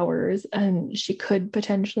ice powers and she could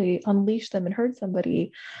potentially unleash them and hurt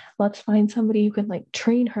somebody, let's find somebody who can like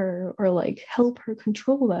train her or like help her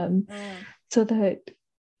control them mm, so that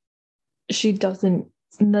she doesn't,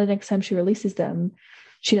 the next time she releases them,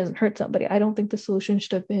 she doesn't hurt somebody. I don't think the solution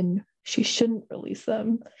should have been she shouldn't release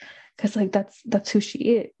them, because like that's who she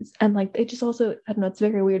is. And like it just also, I don't know, it's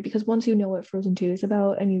very weird because once you know what Frozen 2 is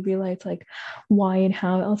about and you realize like why and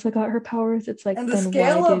how Elsa got her powers, it's like, and the then why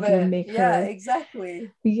scale of did you it, make yeah, her,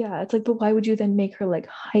 exactly. yeah, it's like, but why would you then make her like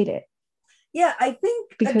hide it? Yeah, I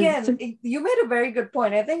think Because it's again, like, you made a very good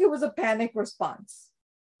point. I think it was a panic response.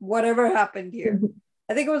 Whatever happened here,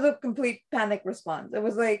 I think it was a complete panic response. It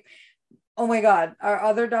was like, oh my God, our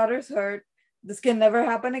other daughter's hurt. This can never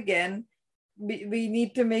happen again. We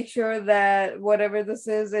need to make sure that whatever this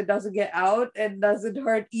is, it doesn't get out and doesn't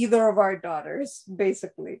hurt either of our daughters,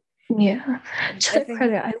 basically. yeah, to I their think,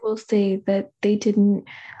 credit, I will say that they didn't,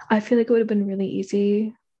 I feel like it would have been really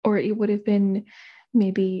easy, or it would have been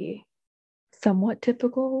maybe somewhat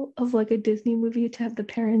typical of like a Disney movie to have the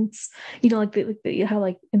parents, how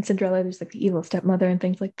like in Cinderella there's like the evil stepmother and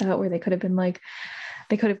things like that, where they could have been like,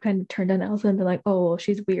 they could have kind of turned on Elsa and been like, oh well,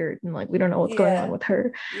 she's weird and like we don't know what's going on yeah, with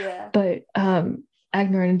her. yeah. But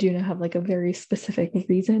Agnar and Duna have like a very specific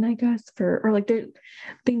reason, I guess, for, or like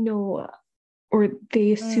they know, or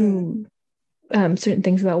they Mm. assume certain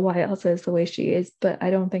things about why Elsa is the way she is, but I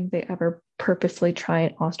don't think they ever purposely try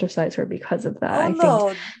and ostracize her because of that. Oh I think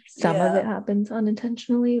no, some of it yeah. happens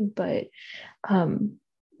unintentionally, but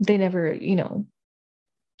they never,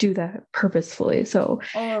 do that purposefully. So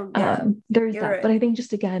Oh yeah, there's you're that. But right. I think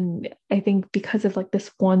just again, I think because of like this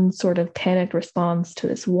one sort of panicked response to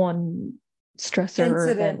this one stressor or event,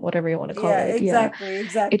 Incident. whatever you want to call Yeah, it, yeah, exactly,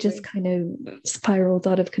 it just exactly. kind of spirals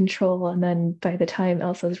out of control. And then by the time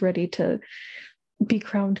Elsa's ready to be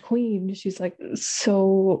crowned queen, she's like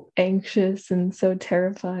so anxious and so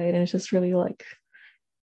terrified. And it's just really like,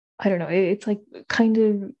 I don't know, it's like kind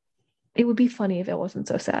of, it would be funny if it wasn't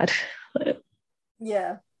so sad.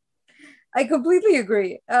 Yeah. I completely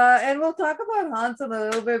agree. And we'll talk about Hans in a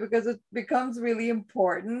little bit because it becomes really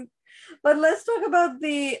important. But let's talk about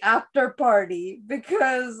the after party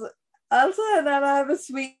because Elsa and Anna have a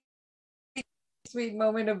sweet, sweet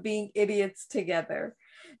moment of being idiots together.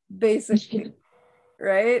 basically,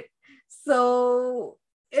 right? So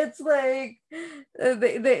it's like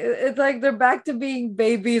it's like they're back to being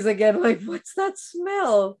babies again. Like, what's that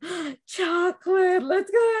smell? Chocolate.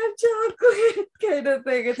 Let's go have chocolate, kind of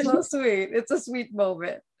thing. It's so sweet. It's a sweet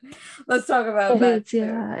moment. Let's talk about It that is, too.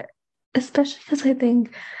 yeah. Especially because I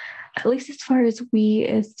think, at least as far as we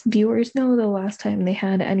as viewers know, the last time they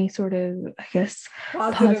had any sort of, I guess,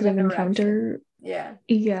 Positive positive interaction. encounter, Yeah.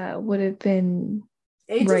 yeah, would have been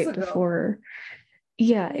Ages right ago. before,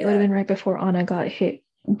 yeah, it would have Yeah. been right before Anna got hit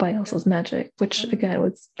by Elsa's magic, which Mhm. again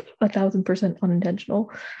was 1,000%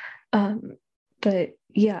 unintentional. Um, but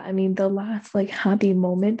yeah, I mean, the last like happy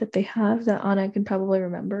moment that they have that Anna can probably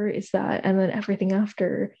remember is that, and then everything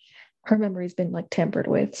after her memory's been like tampered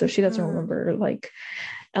with, so she doesn't Mhm. remember like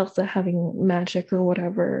Elsa having magic or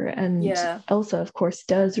whatever. And Yeah. Elsa, of course,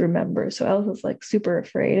 does remember. So Elsa's like super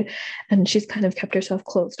afraid, and she's kind of kept herself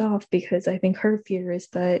closed off because I think her fear is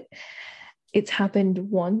that it's happened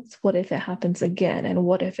once. What if it happens again? And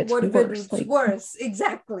what if it's What if worse? it's Like, worse?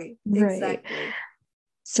 Exactly. right. Exactly.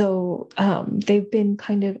 So they've been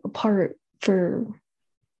kind of apart for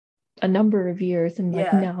a number of years, and like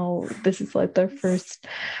Yeah. now this is like their first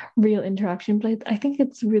real interaction. But I think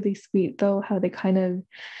it's really sweet though how they kind of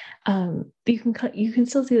you can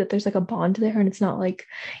still see that there's like a bond there, and it's not like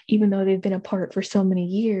even though they've been apart for so many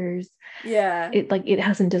years, Yeah. it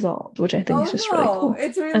hasn't dissolved, which I think is Oh just really no, cool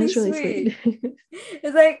it's and really it's really sweet. sweet.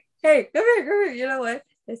 It's like, hey, come here. You know what?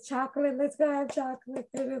 It's chocolate. Let's go have chocolate.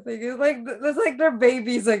 Kind of thing. It's like they're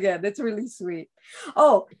babies again. It's really sweet.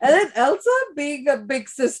 Oh, and then Elsa being a big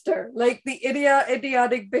sister, like the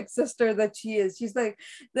idiotic big sister that she is. She's like,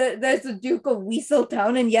 there's the Duke of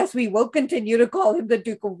Weaseltown, and yes, we will continue to call him the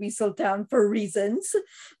Duke of Weaseltown for reasons.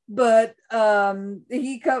 But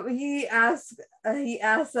he asks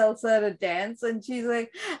Elsa to dance, and she's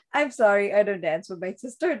like, I'm sorry, I don't dance, but my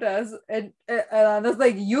sister does. And Anna's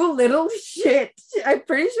like, you little shit. I'm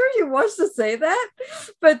pretty sure she wants to say that,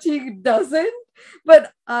 but she doesn't. I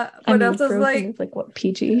But mean, Elsa's Frozen like, is like what,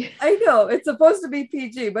 PG? I know it's supposed to be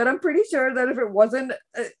PG, but I'm pretty sure that if it wasn't,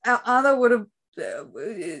 Anna would have,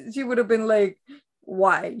 she would have been like,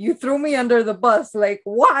 why? You threw me under the bus. Like,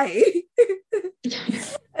 why?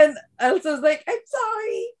 And Elsa's like, I'm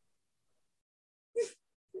sorry.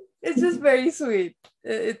 It's just very sweet.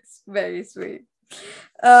 It's very sweet.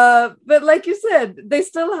 But like you said, they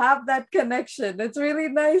still have that connection. It's really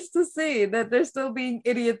nice to see that they're still being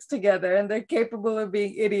idiots together, and they're capable of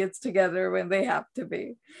being idiots together when they have to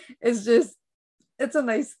be. It's just, it's a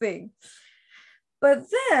nice thing. But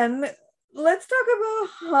then let's talk about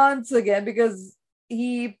Hans again, because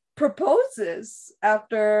he proposes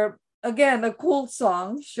after, again, a cool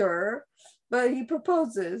song, sure, but he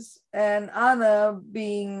proposes, and Anna,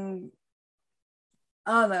 being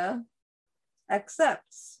Anna,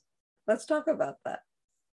 accepts. Let's talk about that.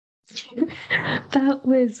 That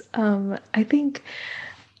was I think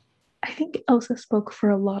Elsa spoke for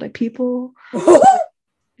a lot of people.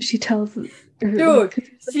 She tells or like Dude, because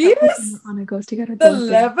she that whole thing is where Anna goes to get her the blessing.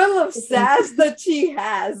 level of It's like sass that she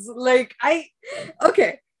has. Like,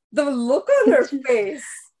 okay, the look on her it's just face,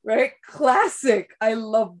 right? Classic. I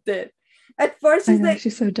loved it. At first, I she's know like,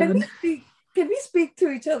 she's so can we done. speak? Can we speak to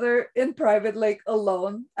each other in private, like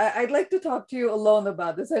alone? I'd like to talk to you alone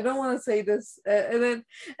about this. I don't want to say this. And then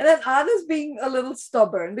Anna's being a little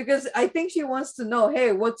stubborn because I think she wants to know,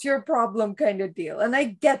 hey, what's your problem, kind of deal. And I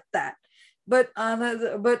get that. But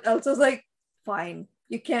Elsa's like, fine,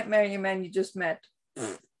 you can't marry a man you just met.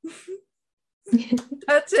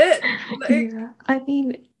 That's it. Like, Yeah, I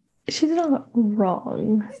mean, she's not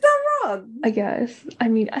wrong, he's not wrong. I guess. I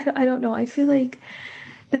mean, I don't know. I feel like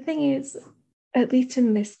the thing is, at least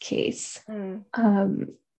in this case, Mm. um,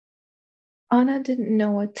 Anna didn't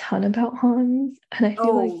know a ton about Hans, and I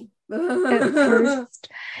feel like Oh. at first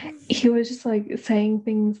he was just like saying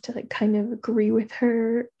things to like kind of agree with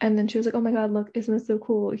her, and then she was like, "Oh my God, look, isn't this so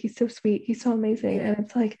cool? He's so sweet, he's so amazing," Yeah. and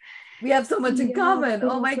it's like, We have so much in yeah, common. but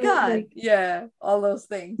Oh my also God. like, Yeah. All those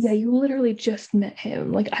yeah, things. you literally just met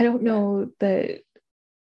him. Like, I don't Yeah. know that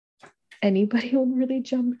anybody would really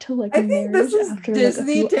jump to like I think this marriage is after like a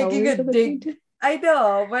Disney few taking a hours of dig. acquaintance. I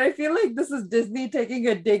know, but I feel like this is Disney taking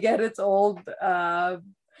a dig at its old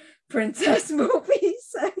princess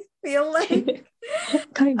movies. I feel like.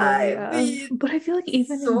 Kind of, I yeah. mean, But I feel like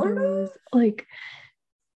even in sort of. those, like,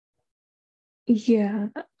 yeah,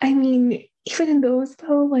 I mean, even in those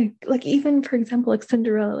though, like even for example, like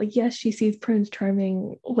Cinderella, like yes, she sees Prince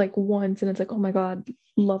Charming like once, and it's like, oh my God,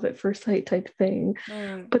 love at first sight type thing.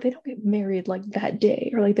 Mm, But they don't get married like that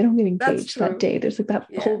day, or like they don't get that's engaged that true. day. There's like that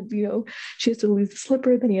Yeah. whole, she has to lose the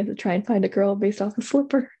slipper, then he has to try and find a girl based off the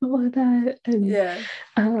slipper and all of that. And Yeah.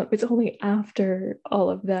 it's only after all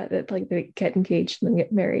of that that like they get engaged and then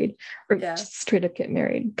get married, or Yeah. just straight up get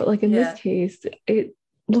married. But like in this Yeah. case, it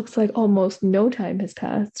looks like almost no time has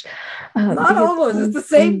passed, Not because almost, it's Hans the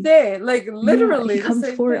same comes, day, like yeah, he literally the comes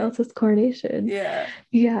same for day. Elsa's coronation. Yeah.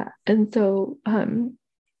 Yeah, and so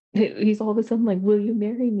he's all of a sudden like, will you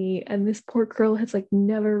marry me? And this poor girl has like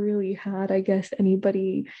never really had, I guess,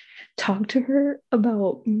 anybody talk to her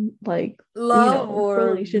about like, Love or that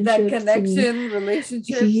relationships. And connection,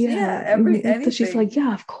 relationships. Yeah, yeah, every and so she's like, anything.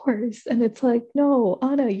 yeah, of course. And it's like, no,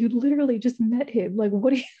 Anna, you literally just met him. Like,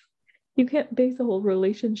 what do you can't base a whole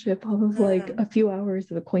relationship off of like Mm, a few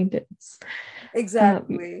hours of acquaintance. Um,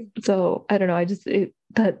 exactly. so I don't know. I just it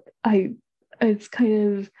that I it's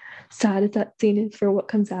kind of sad as that scene is for what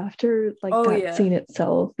comes after. Like Oh that yeah. scene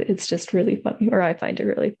itself, it's just really funny, or I find it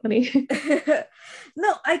really funny.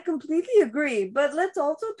 No, I completely agree. But let's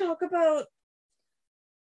also talk about,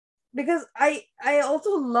 because I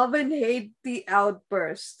also love and hate the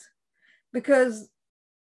outburst, because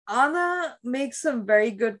Anna makes some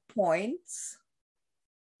very good points.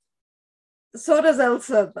 So does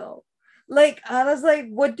Elsa, though. Like Anna's like,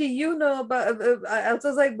 what do you know about?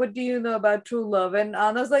 Elsa's like, what do you know about true love? And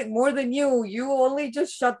Anna's like, more than you. You only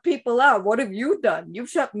just shut people out. What have you done? You've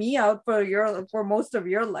shut me out for most of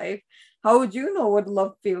your life. How would you know what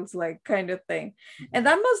love feels like, kind of thing? And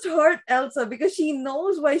that must hurt Elsa, because she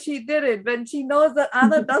knows why she did it, when she knows that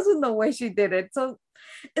Anna doesn't know why she did it. So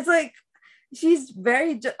it's like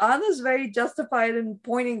Anna's very justified in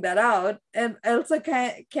pointing that out, and Elsa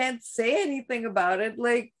can't say anything about it.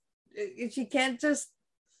 Like she can't just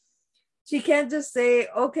say,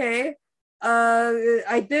 okay,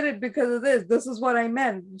 I did it because of this is what I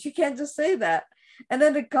meant. She can't just say that. And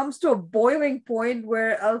then it comes to a boiling point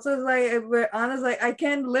where Anna's like, I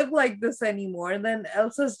can't live like this anymore. And then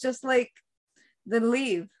Elsa's just like, then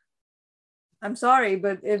leave. I'm sorry,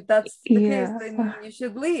 but if that's the case, Yeah. then you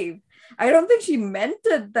should leave. I don't think she meant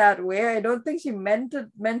it that way. I don't think she meant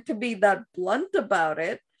to be that blunt about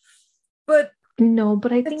it. But No,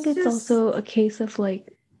 but I think it's it's just, also a case of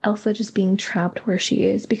like Elsa just being trapped where she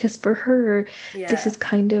is, because for her, this yeah, is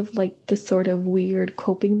kind of like the sort of weird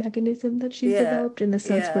coping mechanism that she's yeah, developed, in the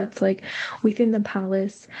sense where yeah. it's like within the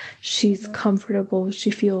palace, she's Mhm. comfortable, she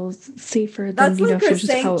feels safer than, That's like if she her was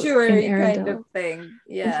just out in sanctuary kind of Arendelle. thing.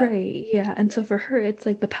 Yeah, Right, yeah. And so yeah, for her, it's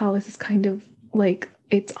like the palace is kind of like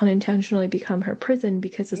it's unintentionally become her prison,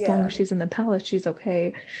 because as long yeah. as she's in the palace, she's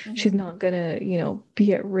okay. She's Mhm. not gonna,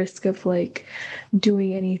 be at risk of like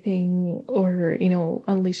doing anything, or,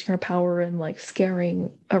 unleashing her power and like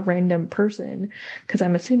scaring a random person. Because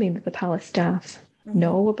I'm assuming that the palace staff Mhm.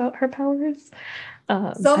 know about her powers.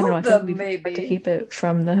 I Some don't know. of I feel like it'd them be very hard to maybe. keep it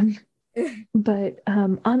from them. But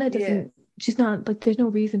Anna Yeah, doesn't, she's not like, there's no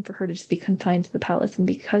reason for her to just be confined to the palace. And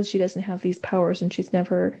because she doesn't have these powers and she's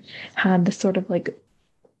never had this sort of like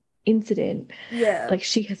incident, yeah. like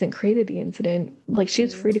she hasn't created the incident. Like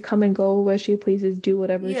she's Mhm. free to come and go where she pleases, do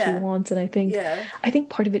whatever she Yeah, wants. And yeah. I think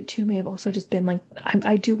part of it too may have also just been like,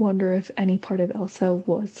 I do wonder if any part of Elsa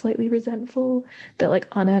was slightly resentful that like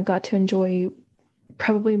Anna got to enjoy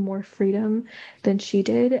probably more freedom than she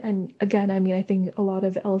did. And again, I mean, I think a lot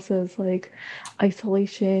of Elsa's like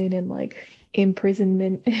isolation and like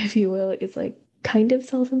imprisonment, if you will, is like kind of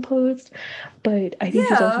self-imposed. But I think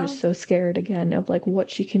she's also Yeah. just so scared again of like what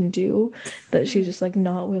she can do, that she's just like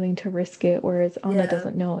not willing to risk it. Whereas Anna Yeah,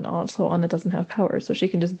 doesn't know, and also Anna doesn't have power, so she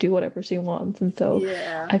can just do whatever she wants. And so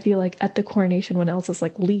yeah. I feel like at the coronation, when Elsa's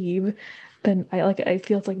like leave, then I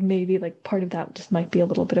feel it's like maybe like part of that just might be a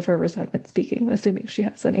little bit of her resentment speaking, assuming she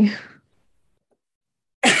has any.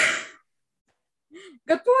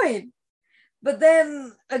 Good point. But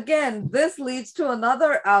then again, this leads to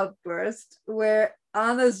another outburst where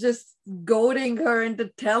Anna's just goading her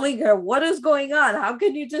into telling her what is going on. How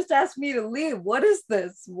can you just ask me to leave? What is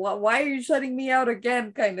this? Why are you shutting me out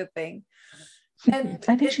again? Kind of thing. And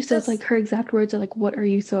I think she it says like just, her exact words are like, "What are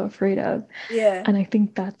you so afraid of?" yeah, And I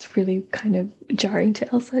think that's really kind of jarring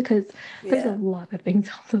to Elsa, because there's a yeah. lot of things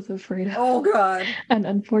Elsa's afraid of. Oh God. And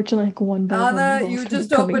unfortunately, like one by one, Anna, they've all you started just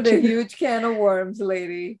coming opened a true. huge can of worms,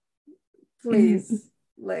 lady. Mm, Please.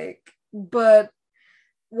 Like, but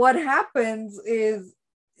what happens is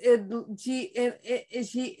it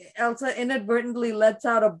she Elsa inadvertently lets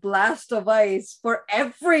out a blast of ice for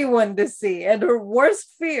everyone to see, and her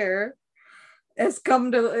worst fear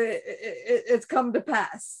it's come to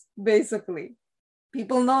pass, basically.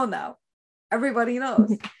 People know now. Everybody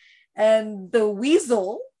knows. And the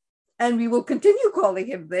weasel, and we will continue calling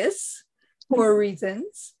him this for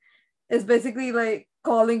reasons, is basically like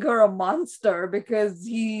calling her a monster because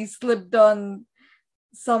he slipped on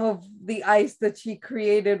some of the ice that she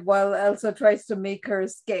created while Elsa tries to make her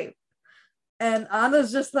escape. And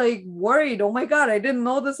Anna's just like worried. Oh my God, I didn't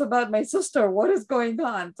know this about my sister. What is going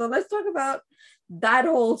on? So let's talk about that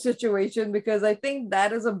whole situation because I think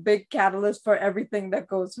that is a big catalyst for everything that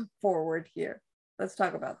goes forward here. Let's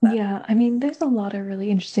talk about that. Yeah, I mean, there's a lot of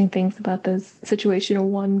really interesting things about this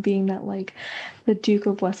situation. One being that, like, the Duke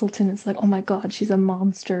of Wesselton is like, oh my God, she's a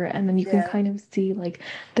monster. And then you can Yeah. kind of see, like,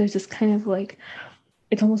 there's this kind of like,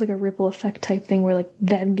 it's almost like a ripple effect type thing where, like,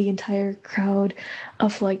 then the entire crowd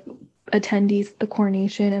of, like, attendees at the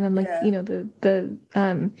coronation and then like Yeah. the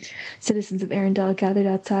citizens of Arendelle gathered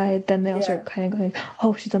outside, then they all Yeah. start kind of going,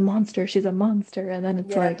 oh, she's a monster, and then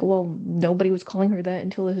it's Yeah. like, well, nobody was calling her that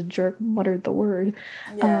until this jerk muttered the word.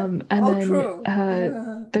 Yeah. And Oh, then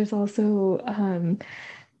true. there's also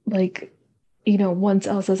like, you know, once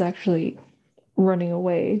Elsa's actually running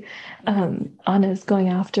away, Anna's going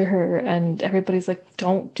after her, and everybody's like,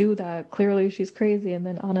 don't do that. Clearly she's crazy. And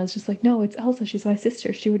then Anna's just like, no, it's Elsa. She's my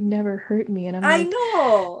sister. She would never hurt me. And I'm I like,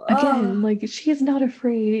 know. again, like, she is not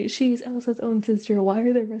afraid. She's Elsa's own sister. Why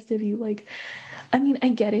are the rest of you like, I mean, I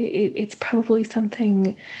get it. It's probably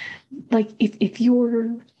something like if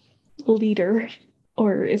your leader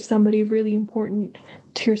or if somebody really important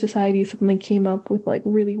to your society suddenly came up with like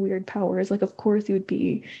really weird powers, like of course you would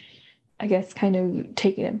be, I guess, kind of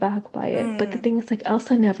taken aback by it. But the Mm. thing is, like,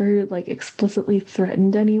 Elsa never like explicitly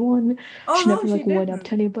threatened anyone. Oh She no, never she like went up didn't.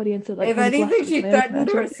 to anybody and said like, If "I'm anything, blessed with she my own threatened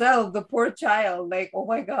magic." herself, the poor child. Like, oh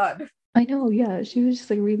my God. I know, yeah, she was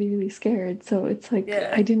just like really, really scared. So it's like I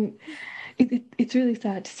Yeah. didn't. It's really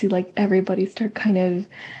sad to see like everybody start kind of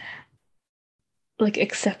like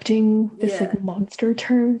accepting this like Yeah. monster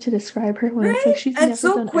term to describe her when it's like Right? she's And never so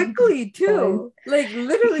done anything quickly bad. too. Like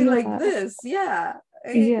literally like Yeah, this. Yeah.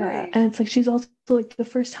 I yeah, agree. and it's like she's also like the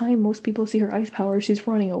first time most people see her ice power, she's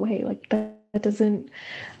running away. Like that doesn't,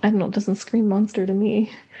 I don't know, it doesn't scream monster to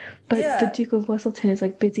me. But the Yeah. Duke of Wesselton is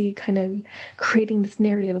like busy kind of creating this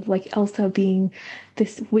narrative of like Elsa being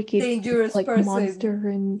this wicked Dangerous like monster, person.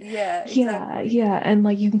 and Yeah, yeah, exactly. yeah, and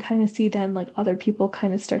like you can kind of see then like other people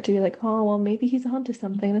kind of start to be like, oh well, maybe he's onto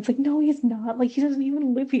something. And it's like, no, he's not. Like he doesn't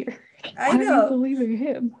even live here. I Why are you know. believing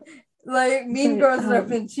him? Like Mean But Girls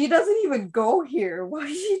reference. She doesn't even go here. Why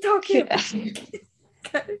is she talking yeah.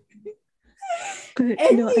 about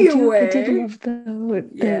But no, I did anyway? love though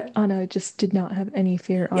Yeah. that Anna just did not have any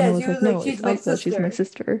fear. Anna Yeah, was she was like, like, no, it's she's my Elsa, she's my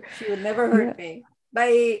sister. sister. She would never Yeah. hurt me.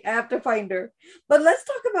 Bye. I have to find her. But let's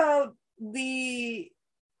talk about the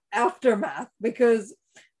aftermath because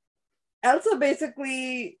Elsa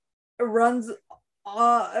basically runs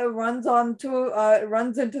runs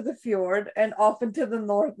into the fjord and off into the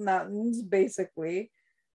North Mountains, basically,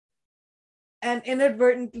 and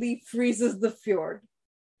inadvertently freezes the fjord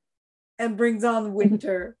and brings on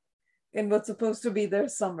winter in what's supposed to be their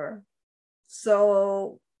summer.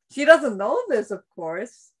 So she doesn't know this, of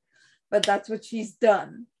course, but that's what she's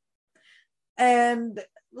done. And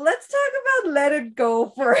let's talk about Let It Go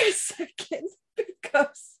for a second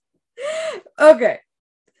because, okay,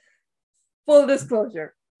 full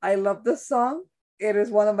disclosure, I love this song. It is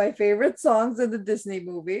one of my favorite songs in the Disney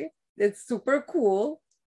movie. It's super cool.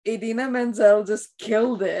 Idina Menzel just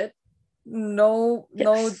killed it. No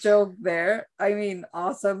Yes. joke there. I mean,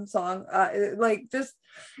 awesome song. Like just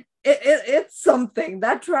it's something.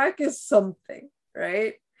 That track is something,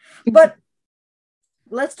 right? But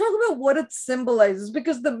let's talk about what it symbolizes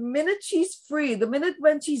because the minute she's free, the minute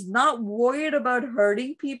when she's not worried about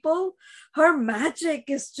hurting people, her magic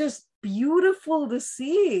is just beautiful to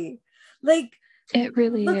see. Like, It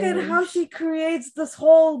really look at how is. she creates this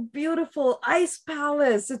whole beautiful ice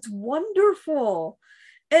palace. It's wonderful.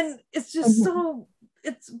 And it's just Mhm. so,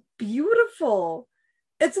 it's beautiful.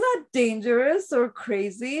 It's not dangerous or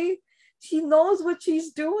crazy. She knows what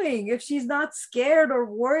she's doing. If she's not scared or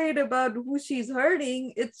worried about who she's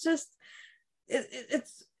hurting, it's just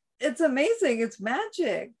it's amazing. It's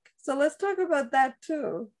magic. So let's talk about that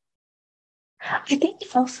too. I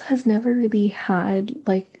think Elsa has never really had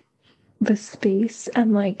like the space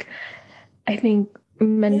and like I think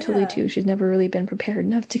mentally Yeah. too, she's never really been prepared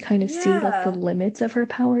enough to kind of see like the Yeah. limits of her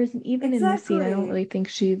powers. And even in this scene, I don't Exactly. really think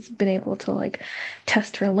she's been able to like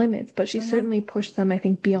test her limits, but she Mm-hmm. certainly pushed them, I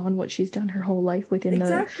think, beyond what she's done her whole life within the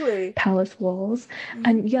Exactly. palace walls. Mm-hmm.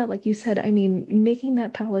 And yeah, like you said, I mean, making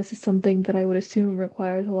that palace is something that I would assume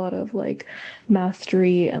requires a lot of like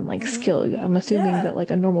mastery and like Mm-hmm. skill. I'm assuming Yeah. that like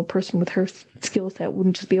a normal person with her skill set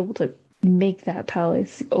wouldn't just be able to make that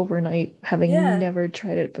palace overnight, having Yeah. never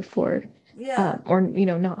tried it before, Yeah. or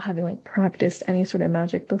not having like practiced any sort of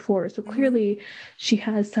magic before. So Mm-hmm. clearly, she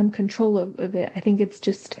has some control of it. I think it's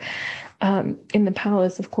just in the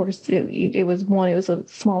palace, of course, it was one. It was a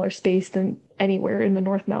smaller space than anywhere in the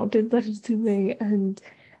North Mountains, I'm assuming, and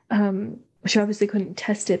um, she obviously couldn't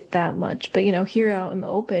test it that much. But here Mm-hmm. out in the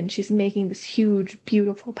open, she's making this huge,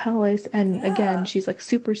 beautiful palace, and again, Yeah. she's like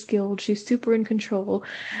super skilled. She's super in control,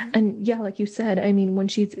 Mm-hmm. and yeah, like you said, I mean, when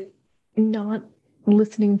she's not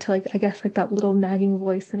listening to like I guess like that little nagging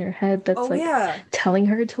voice in her head that's Oh like yeah. telling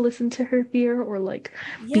her to listen to her fear or like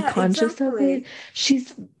be Yeah, conscious of it, exactly.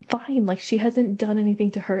 she's fine. Like she hasn't done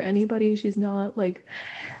anything to hurt anybody. She's not like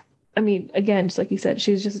I mean, again, just like you said,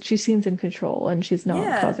 she seems in control and she's not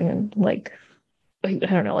Yeah. causing like I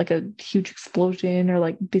don't know, like a huge explosion or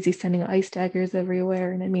like busy sending ice daggers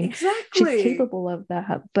everywhere. And I mean, she's Exactly. capable of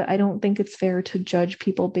that, but I don't think it's fair to judge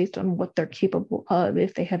people based on what they're capable of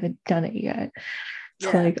if they haven't done it yet.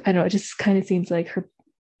 So Yeah. like I don't know, it just kind of seems like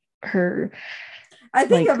her I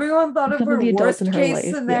think like everyone thought of some of her the adults in worst her case life,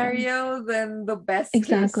 yeah, scenario than the best case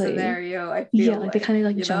exactly. scenario, I Yeah, feel like they kind of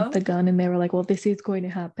like you jumped know? the gun and they were like, well, this is going to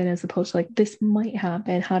happen, as opposed to like this might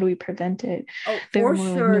happen. How do we prevent it? Oh, They were for more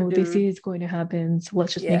like, sure, no, this dude. is going to happen. So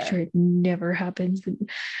let's just make Yeah. sure it never happens.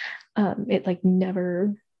 And it like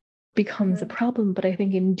never becomes a Mhm. problem. But I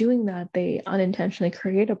think in doing that, they unintentionally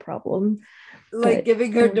create a problem Like that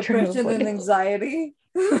giving they her were trying to depression and avoid. anxiety.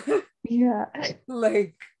 Yeah.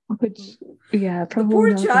 Like Which yeah, the probably poor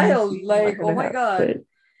not the most child, useful like, life oh to my have. god. But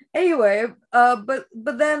Anyway, but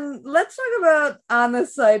then let's talk about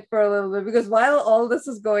Anna's side for a little bit because while all this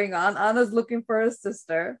is going on, Anna's looking for her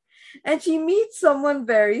sister and she meets someone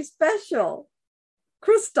very special.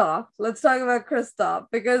 Kristoff. Let's talk about Kristoff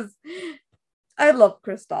because I love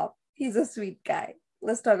Kristoff. He's a sweet guy.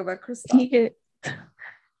 Let's talk about Kristoff. he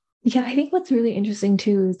yeah, I think what's really interesting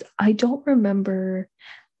too is I don't remember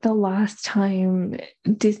the last time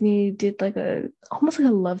Disney did like a almost like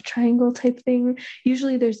a love triangle type thing.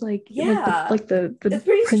 Usually there's like the Yeah, like the it's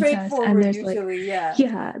pretty princess and straightforward there's like usually. Yeah,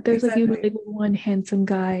 yeah, there's like usually exactly. like one handsome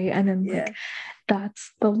guy and then Yeah, like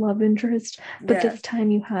that's the love interest. But yeah. this time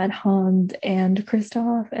you had Hans and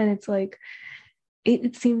Kristoff and it's like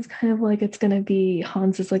it seems kind of like it's going to be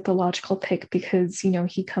Hans is like the logical pick because he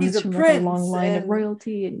He's comes a from like a long prince, line of and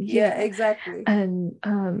royalty and yeah, yeah, exactly. and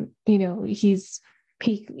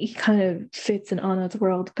he kind of fits in Anna's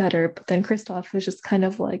world better, but then Kristoff is just kind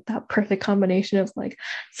of like that perfect combination of like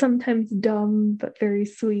sometimes dumb but very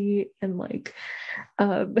sweet and like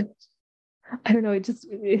um I don't know,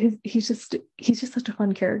 he's just such a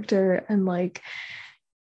fun character and like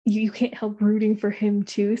you can't help rooting for him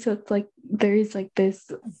too. So it's like there's like this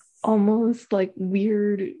almost like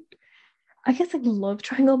weird, I guess like love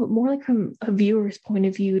triangle, but more like from a viewer's point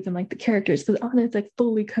of view than like the characters. Because Anna is like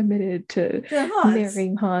fully committed to To Hans.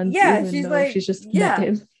 marrying Hans, Yeah, even she's though like, she's just met yeah.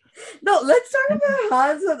 him. No, let's talk about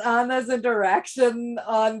Hans and Anna's interaction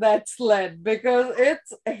on that sled because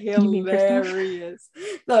it's You mean Kristoff? hilarious.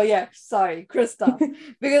 No, yeah, sorry, Kristoff.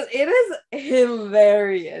 Because it is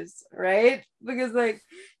hilarious, right? Because like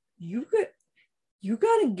you could you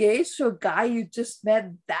got engaged to a guy you just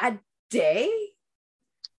met that day?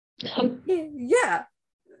 Yeah.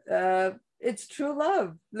 It's true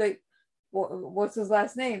love. Like what's his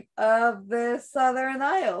last name? Of the Southern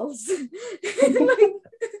Isles. Like,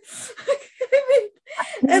 I mean,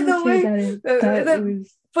 I and will the say way that that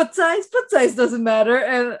was foot size doesn't matter,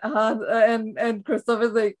 and Christoph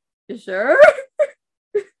is like, you sure?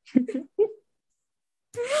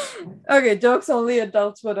 Okay, jokes only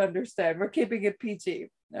adults would understand. We're keeping it PG.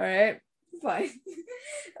 All right, fine.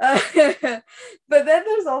 Uh, but then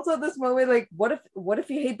there's also this moment like, what if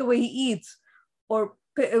you hate the way he eats, or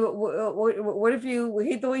what if you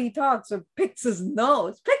hate the way he talks, or picks his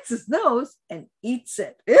nose, and eats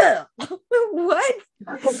it? Yeah, what?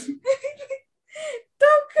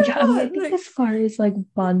 Don't yeah, I come mean, I on, think like, as far as like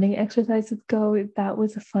bonding exercises go, that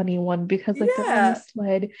was a funny one because like they're on the yeah,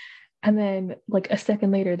 sled and then like a second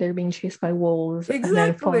later they're being chased by wolves and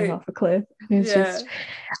then falling exactly, off a cliff. And it's yeah. just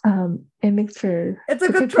it makes It's a for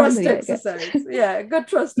good good trust comedy, I guess. exercise. Yeah, good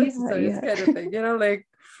trust Yeah, exercise yeah. kind of thing. Like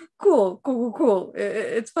cool.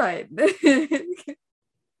 It's fine.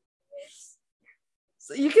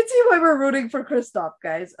 So you can see why we're rooting for Kristoff,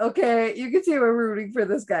 guys. Okay, you can see why we're rooting for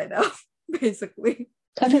this guy now, basically.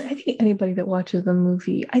 I mean, I think anybody that watches the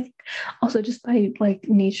movie, I think also just by like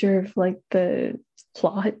nature of like the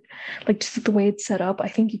plot, like just the way it's set up, I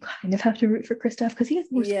think you kind of have to root for Kristoff because he has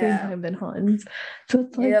more screen Yeah. time than Hans. So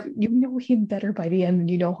it's like Yep. you know him better by the end than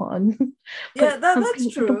you know Han. Yeah, But that's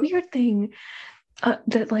the true. weird thing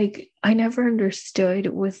that like I never understood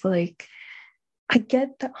was like I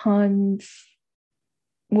get that Hans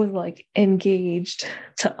was like engaged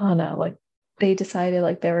to Anna, like they decided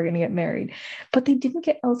like they were gonna get married, but they didn't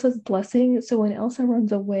get Elsa's blessing. So when Elsa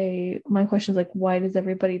runs away, my question is like, why does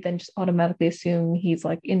everybody then just automatically assume he's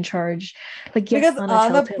like in charge? Like, yes, Because Anna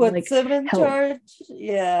Anna tells him puts like him in help, charge.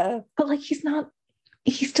 Yeah. but like he's not.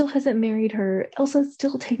 He still hasn't married her. Elsa's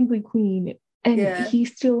still technically queen, and Yeah. he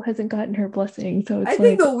still hasn't gotten her blessing. So I it's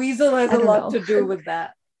think like the weasel has I a don't lot know. to do with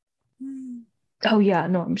that. Oh yeah,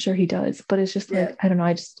 no, I'm sure he does. But it's just Yeah. like, I don't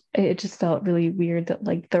know, it just felt really weird that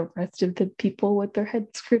like the rest of the people with their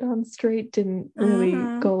heads screwed on straight didn't really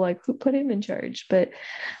Mm-hmm. go like who put him in charge. But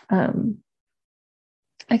um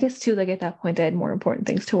I guess too, like at that point, they had more important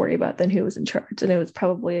things to worry about than who was in charge. And it was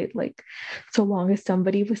probably like so long as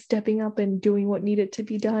somebody was stepping up and doing what needed to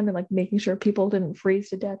be done and like making sure people didn't freeze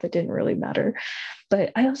to death, it didn't really matter.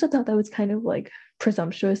 But I also thought that was kind of like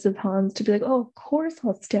presumptuous of Hans to be like, oh, of course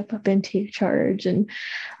I'll step up and take charge. And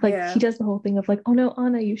like he Yeah. does the whole thing of like, oh no,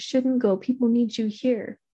 Anna, you shouldn't go. People need you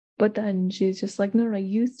here. But then she's just like, no, no,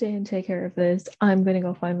 you stay and take care of this. I'm gonna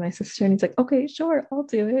go find my sister. And he's like, okay, sure, I'll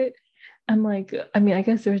do it. I'm like, I mean, I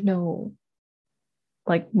guess there's no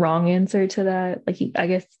like wrong answer to that. Like I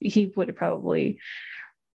guess he would have probably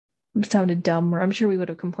sounded dumb, or I'm sure we would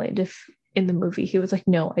have complained if in the movie he was like,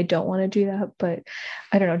 no, I don't want to do that. But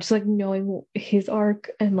I don't know, just like knowing his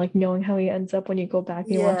arc and like knowing how he ends up when you go back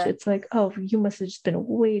and you watch it, Yeah. it's like, oh, you must have just been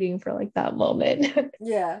waiting for like that moment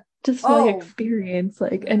Yeah. just to like Oh. experience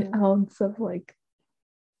like an Mm. ounce of like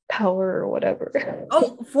power or whatever.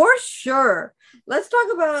 Oh, for sure. Let's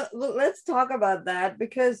talk about that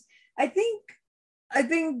because I think I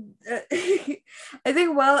think I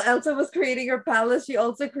think while Elsa was creating her palace, she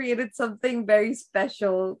also created something very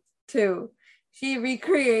special too. She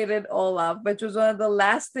recreated Olaf, which was one of the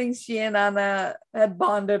last things she and Anna had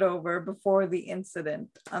bonded over before the incident,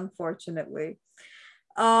 unfortunately.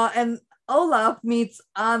 And Olaf meets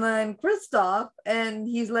Anna and Kristoff, and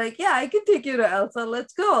he's like, "Yeah, I can take you to Elsa.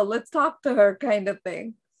 Let's go. Let's talk to her," kind of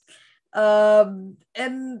thing.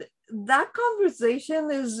 And that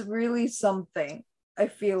conversation is really something. I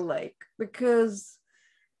feel like because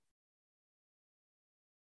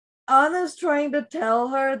Anna's trying to tell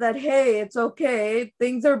her that hey, it's okay.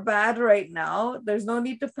 Things are bad right now. There's no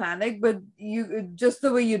need to panic, but you just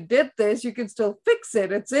the way you did this, you can still fix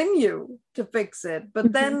it. It's in you to fix it. But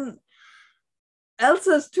Mhm. then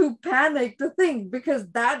Elsa's too panicked to think because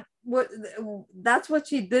that's what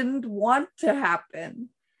she didn't want to happen.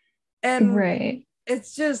 And Right.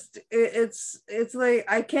 it's just it's like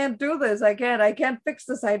I can't do this. I can't fix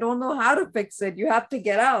this. I don't know how to fix it. You have to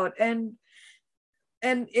get out. And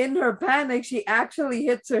in her panic, she actually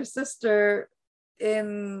hits her sister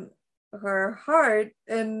in her heart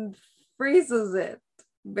and freezes it,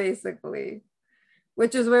 basically,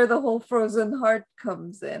 which is where the whole frozen heart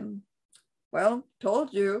comes in. Well,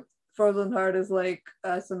 told you. Frozen Heart is like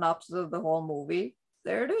a synopsis of the whole movie.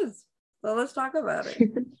 There it is. So let's talk about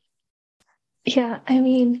it. Yeah, I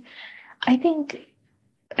mean, I think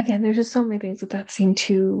again, there's just so many things with that scene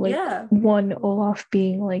too. Like Yeah. one, Olaf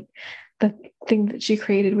being like the thing that she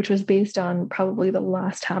created, which was based on probably the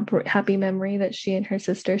last happy memory that she and her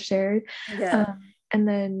sister shared. Yeah. And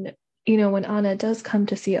then, you know, when Anna does come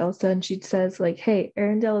to see Elsa and she says, like, hey,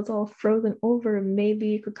 Arendelle is all frozen over, maybe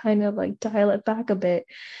you could kind of like dial it back a bit.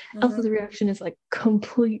 Mm-hmm. Elsa's reaction is like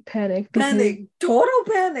complete panic because Panic. Total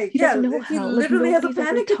panic. she doesn't Yeah. know She how. Like literally has a nobody's ever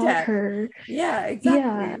panic taught attack. her. Yeah, Yeah.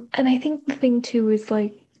 exactly. And I think the thing too is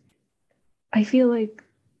like I feel like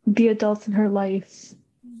the adults in her life,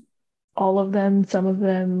 all of them, some of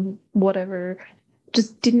them, whatever,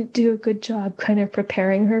 just didn't do a good job kind of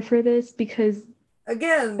preparing her for this because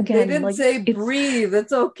Again, they again, didn't like say it's breathe,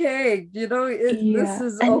 it's okay. This yeah,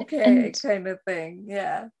 is and okay kind of thing.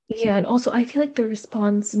 Yeah. yeah, and also I feel like the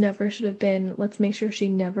response never should have been, let's make sure she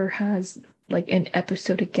never has like an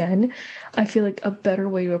episode again. I feel like a better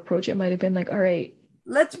way to approach it might have been like, all right,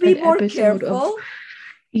 Let's be an more episode of careful.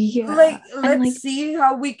 yeah, Like, and let's like see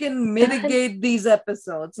how we can that mitigate these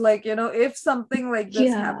episodes. Like, if something like this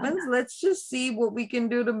yeah. happens, let's just see what we can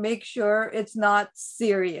do to make sure it's not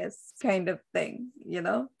serious kind of thing.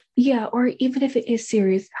 Yeah, or even if it is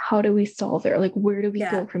serious, how do we solve it? Or like, where do we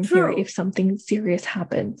Yeah, go from here true. if something serious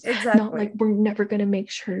happens? Not like Exactly. we're never going to make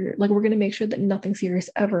sure, like, we're going to make sure that nothing serious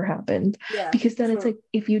ever happened. Yeah, Because then it's true. like,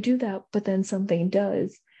 if you do that, but then something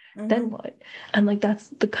does, then Hmm. what? And like, that's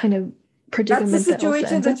the kind of That's the predicament that Elsa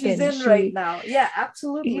situation ends that up she's in. in right now. Yeah,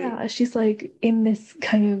 absolutely. Yeah, she's like in this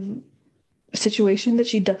kind of situation that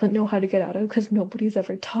she doesn't know how to get out of because nobody's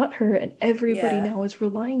ever taught her, and everybody Yeah. now is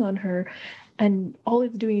relying on her. And all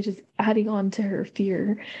it's doing is just adding on to her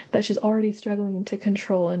fear that she's already struggling to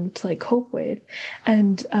control and to like cope with.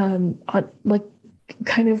 And like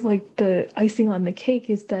kind of like the icing on the cake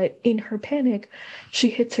is that in her panic, she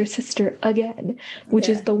hits her sister again, which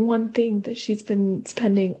is Yeah. the one thing that she's been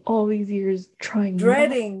spending all these years trying not.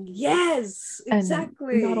 Dreading. Yes, And not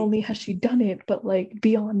exactly. only has she done it, but like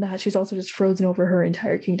beyond that, she's also just frozen over her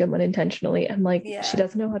entire kingdom unintentionally. And like she Yeah.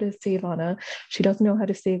 doesn't know how to save Anna. She doesn't know how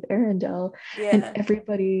to save Arendelle. And Yeah.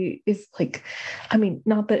 everybody is like, I mean,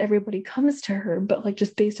 not that everybody comes to her, but like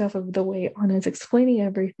just based off of the way Anna's explaining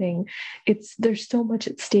everything, it's there's so much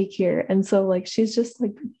at stake here. And so like she's just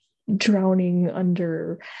like drowning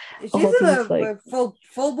under She's all in these a like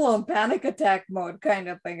full blown panic attack mode kind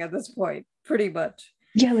of thing at this point, pretty much.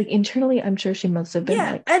 yeah, like internally I'm sure she must have been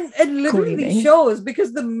Yeah, like and literally grieving. shows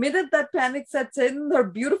because the minute that panic sets in, her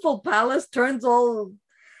beautiful palace turns all.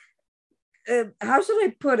 How should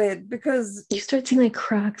I put it? Because You start seeing like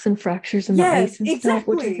cracks and fractures in the yes, ice and stuff,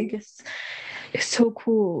 which I think exactly. is so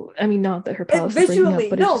cool. I mean, not that her And palace is breaking up, visually,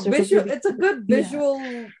 but it's no just like a visual. really It's a cool. good Yeah,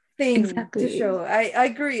 visual thing to exactly. show. I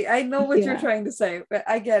agree. I know what you're Yeah. trying to say, but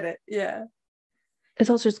I get it. Yeah, It's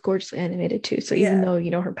also just gorgeously animated too. So even yeah,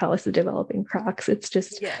 though, her palace is developing cracks, it's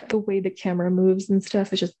just yeah, the way the camera moves and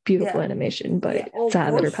stuff is just beautiful yeah, animation, yeah. but Oh,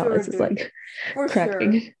 sad that for her sure, palace is dude. like For sure.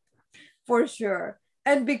 cracking. For sure.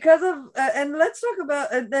 And because of and let's talk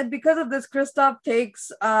about and because of this, Kristoff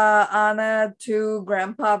takes Anna to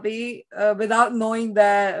Grandpappy without knowing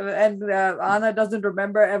that, and Anna doesn't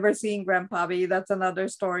remember ever seeing Grandpappy. That's another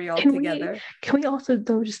story Can we altogether. can we also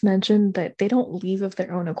though just mention that they don't leave of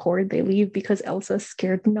their own accord? They leave because Elsa's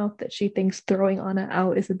scared enough that she thinks throwing Anna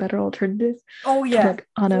out is a better alternative Oh to yeah, like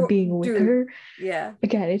Anna for being with dude, her. yeah,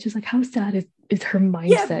 Again, it's just like how sad is her yeah,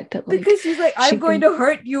 mindset that like because she's like, she I'm going thinks to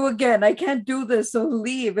hurt you again. I can't do this, so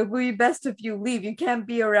leave. It would be best if you leave. You can't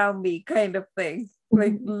be around me, kind of thing.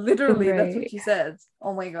 Like mhm, literally, that's what right. she says.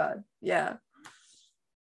 Oh my god, yeah.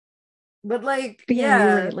 But like, But yeah, you're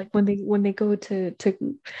yeah, right. Like when they go to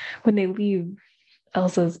when they leave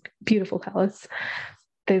Elsa's beautiful palace,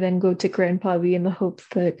 they then go to Grandpappy in the hopes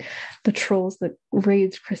that the trolls that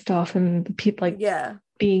raised Kristoff and the people like yeah.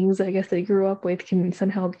 beings I guess they grew up with can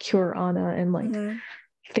somehow cure Anna and like Mhm.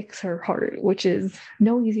 fix her heart, which is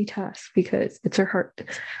no easy task because it's her heart.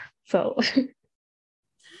 So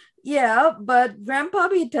Yeah, but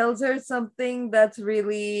Grandpappy tells her something that's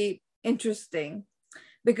really interesting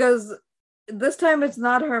because this time it's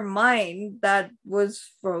not her mind that was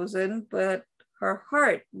frozen, but her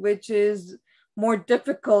heart, which is more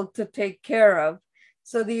difficult to take care of.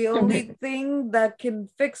 So the only mhm. thing that can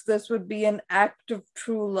fix this would be an act of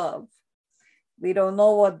true love. We don't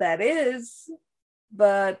know what that is,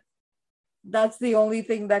 but that's the only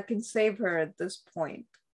thing that can save her at this point.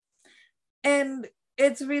 And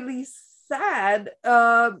it's really sad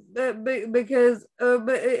because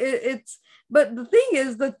it's but the thing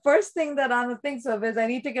is the first thing that Anna thinks of is I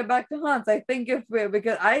need to get back to Hans. I think if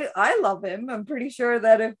because I love him. I'm pretty sure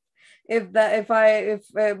that if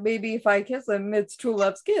maybe if I kiss him it's true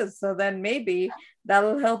love's kiss, so then maybe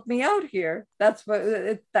that'll help me out here. That's what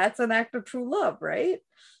that's an act of true love, right?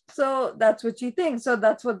 So that's what she thinks. So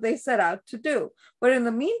that's what they set out to do. But in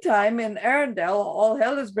the meantime, in Arendelle, all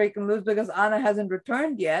hell is breaking loose because Anna hasn't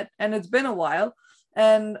returned yet, and it's been a while.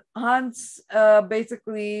 And Hans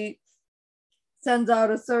basically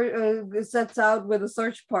sets out with a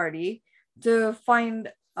search party to find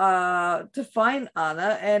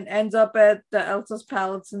Anna and ends up at Elsa's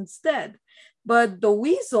palace instead. But the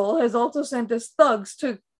Weasel has also sent his thugs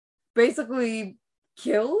to basically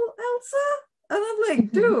kill Elsa. And I'm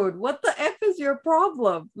like, dude, what the F is your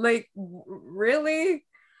problem? Like, really?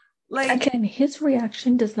 Like, Again, his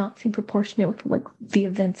reaction does not seem proportionate with like the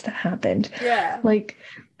events that happened. yeah. Like,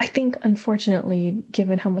 I think unfortunately,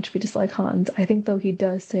 given how much we dislike Hans, I think though he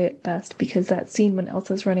does say it best because that scene when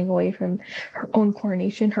Elsa's running away from her own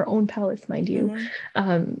coronation, her own palace, mind you,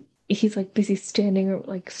 Mm-hmm. he's like busy standing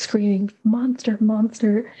like screaming, monster,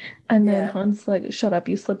 monster. And then Yeah. Hans like, shut up,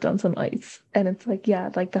 you slipped on some ice. And it's like, yeah,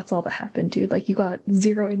 like that's all that happened, dude. Like you got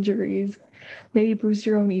zero injuries. maybe bruise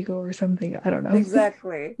your own ego or something. I don't know.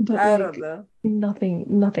 Exactly. But I don't like know.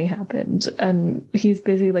 nothing happened. And he's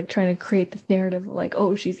busy like trying to create this narrative of, like,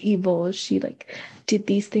 oh, she's evil. She like did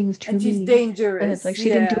these things to And she's me. And it's dangerous. like she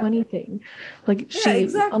didn't do Yeah. anything. Like Yeah, she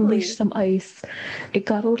unleashed exactly. some ice. It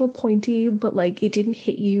got a little pointy, but like it didn't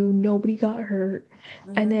hit you. Nobody got hurt.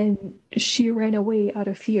 And Mhm. then she ran away out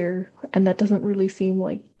of fear. And that doesn't really seem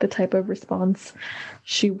like the type of response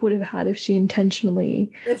she would have had if she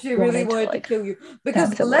intentionally If she really wanted to wanted to like kill you. stab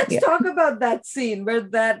Because someone. let's Yeah. talk about that scene where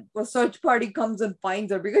that search party comes and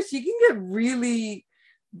finds her, because she can get really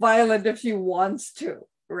violent if she wants to,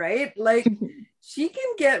 right? Like she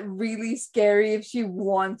can get really scary if she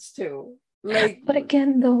wants to. Like, But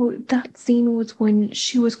again, though, that scene was when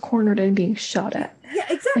she was cornered and being shot at. yeah,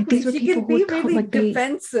 Like exactly. these were She people can who be would come, really like they.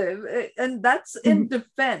 defensive, and that's in Mhm.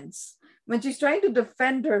 defense. When she's trying to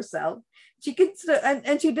defend herself, she can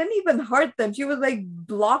and she didn't even hurt them. She was like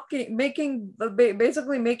blocking, making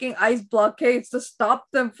basically making ice blockades to stop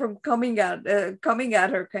them from coming at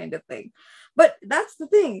her, kind of thing. But that's the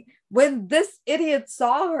thing. When this idiot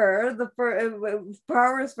saw her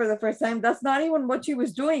powers for the first time, that's not even what she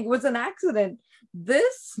was doing. It was an accident.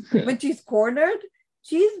 This, when she's cornered,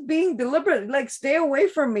 she's being deliberate, like, stay away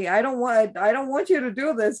from me, I don't want you to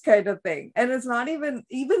do this, kind of thing. And it's not even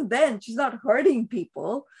then, she's not hurting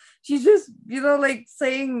people. She's just, like,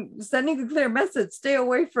 sending a clear message, stay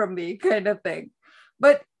away from me, kind of thing.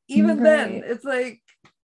 But even then, Right. it's like,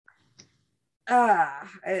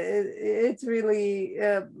 it's really,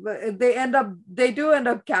 they do end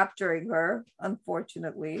up capturing her,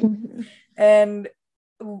 unfortunately. Mhm. And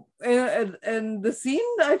and the scene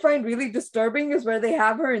I find really disturbing is where they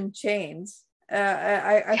have her in chains. I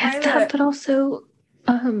Yes, find that, that, but also,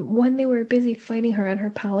 when they were busy fighting her at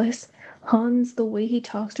her palace, Hans, the way he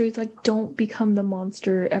talks to her, he's like, "Don't become the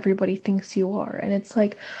monster everybody thinks you are." And it's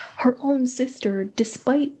like her own sister,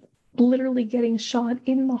 despite literally getting shot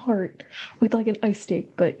in the heart with like an ice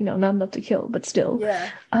stake, but not enough to kill, but still, yeah,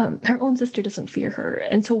 her own sister doesn't fear her.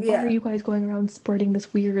 And so why are yeah. you guys going around spreading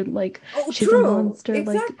this weird, like, Oh, she's a true, monster?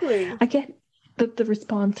 Like, exactly. I get that the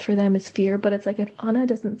response for them is fear, but it's like if Anna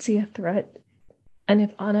doesn't see a threat, and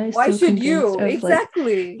if Anna is Why so should convinced you? of like,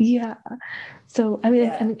 Exactly. yeah. So I mean,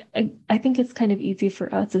 Yeah, and I think it's kind of easy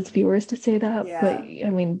for us as viewers to say that, but yeah. I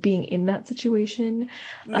mean, being in that situation,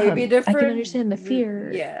 Maybe I can different. understand the fear.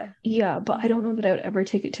 Yeah. Yeah, but I don't know that I would ever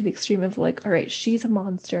take it to the extreme of like, all right, she's a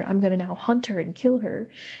monster. I'm gonna now hunt her and kill her.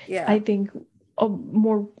 I Yeah. think a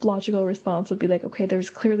more logical response would be like, okay, there's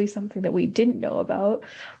clearly something that we didn't know about,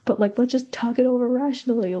 but like, let's just talk it over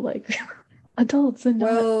rationally, like adults, and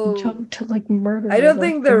not Well, jump to like murder I don't like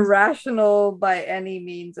think they're from. rational by any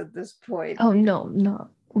means at this point. Oh no, no.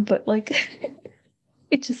 But like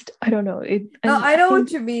it just, I don't know. No, And I I know what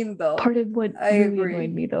think you mean, though. part of what I really annoyed agree.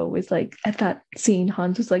 me though was like at that scene,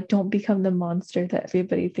 Hans was like, "Don't become the monster that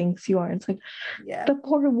everybody thinks you are." And it's like Yeah. the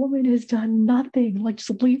poor woman has done nothing. Like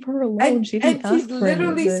just leave her alone. and She didn't and she's ask for any of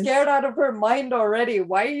literally this. scared out of her mind already.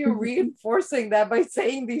 Why are you Mhm. reinforcing that by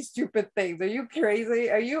saying these stupid things? Are you crazy?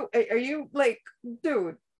 Are you like,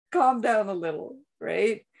 dude, calm down a little,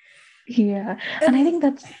 right? Yeah. And I And think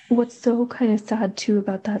that's what's so kind of sad too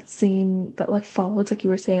about that scene that like follows, like you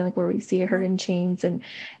were saying, like where we see her in chains and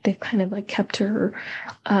they've kind of like kept her.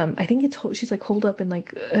 I think she's like holed up in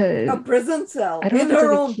like a prison cell I don't know in if it's her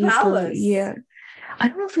like a own keep or palace. yeah. I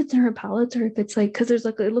don't know if it's in her palace or if it's like because there's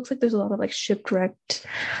like it looks like there's a lot of like shipwrecked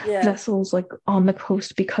Yeah, vessels like on the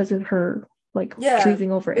coast because of her like yeah,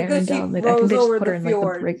 freezing over because she Arendelle. Like, I think froze they just over put the her in like the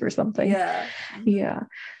fjord. brig or something. Yeah. Mhm. Yeah.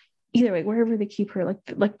 Either way, wherever they keep her,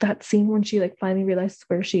 like that scene when she like finally realizes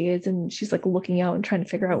where she is and she's like looking out and trying to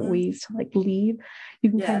figure out Mhm. ways to like leave, you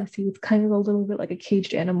can kind Yeah. of see it's kind of a little bit like a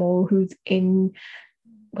caged animal who's in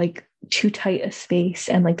like too tight a space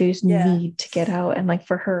and like they just Yeah. need to get out. And like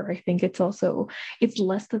for her, I think it's less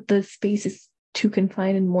that the space is too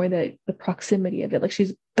confined and more that the proximity of it. Like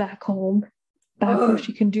she's back home, back where Oh,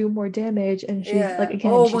 she can do more damage. And she's like, yeah.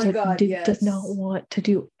 again, Oh she's my like God. does not Yes. want to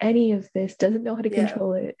do any of this, doesn't know how to Yeah.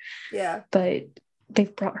 control it, Yeah. but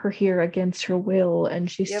they've brought her here against her will and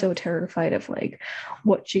she's so Yep. terrified of like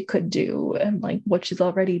what she could do and like what she's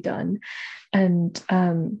already done. And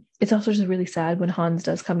it's also just really sad when Hans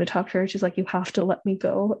does come to talk to her. She's like, "You have to let me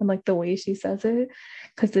go," and like the way she says it,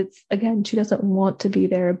 because it's again, she doesn't want to be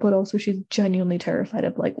there, but also she's genuinely terrified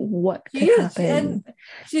of like what She could is, and happen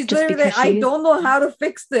she's just literally, because I she is. don't know how to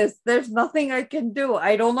fix this. There's nothing I can do.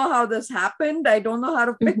 I don't know how this happened. I don't know how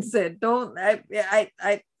to Mhm. fix it. Don't I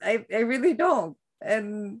really don't.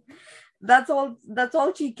 And that's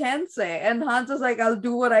all she can say. And Hans is like, I'll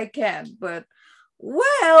do what I can. But,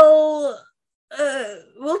 well,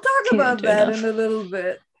 we'll talk Can't about do that in enough. a little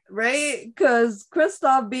bit. right? Because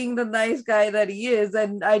Kristoff being the nice guy that he is,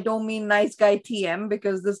 and I don't mean nice guy TM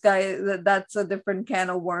because this guy, that's a different can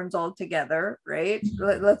of worms altogether, right?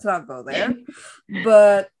 Let's not go there.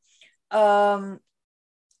 But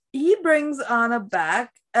he brings Anna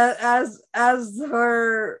back as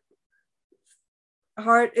her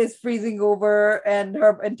heart is freezing over and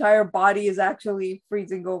her entire body is actually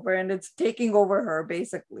freezing over and it's taking over her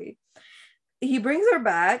basically. He brings her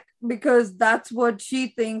back because that's what she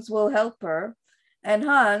thinks will help her. And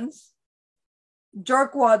Hans,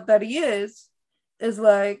 jerkwad that he is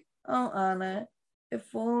like, oh Anna, if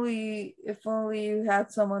only you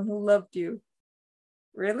had someone who loved you.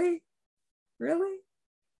 Really? Really?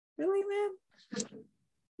 Really, man?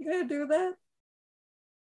 You gonna do that?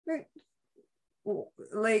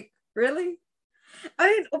 Like, really? I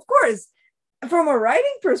mean, of course, from a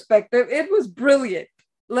writing perspective, it was brilliant.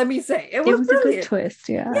 Let me say, it was brilliant. A good twist.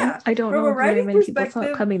 Yeah. I don't know if very many people saw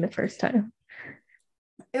it coming the first time.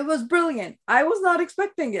 It was brilliant. I was not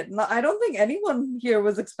expecting it. I don't think anyone here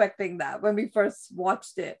was expecting that when we first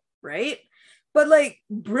watched it, right? But like,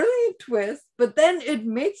 brilliant twist, but then it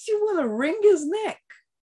makes you want to wring his neck.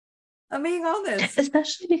 I'm being honest.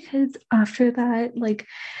 Especially because after that, like,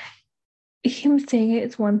 him saying it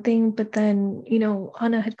is one thing, but then, you know,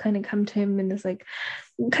 Anna had kind of come to him in this like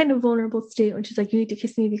kind of vulnerable state when she's like, you need to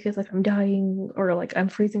kiss me because like I'm dying or like I'm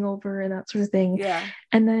freezing over and that sort of thing. Yeah.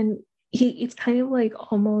 And then it's kind of like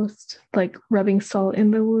almost like rubbing salt in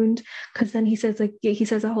the wound, because then he says like, yeah, he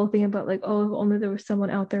says a whole thing about like, oh, if only there was someone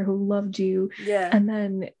out there who loved you. Yeah. And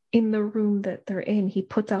then in the room that they're in, he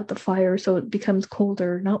puts out the fire so it becomes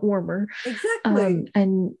colder, not warmer. Exactly.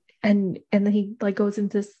 And then he like goes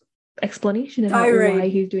into this explanation about why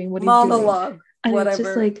he's doing what monologue, he's doing. And whatever. It's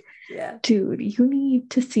just like, yeah, dude, you need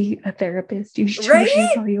to see a therapist. You need to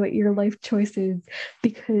reevaluate your life choices,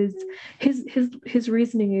 because his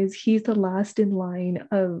reasoning is he's the last in line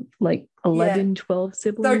of like 11, 12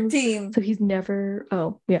 siblings. 13. So he's never,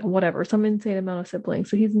 some insane amount of siblings.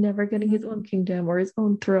 So he's never getting his own kingdom or his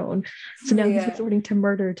own throne. So now he's resorting to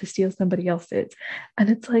murder to steal somebody else's. And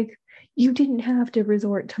it's like, you didn't have to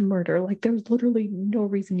resort to murder. Like, there was literally no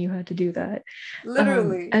reason you had to do that.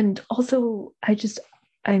 Literally. And also, there's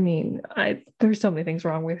so many things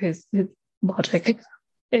wrong with his logic,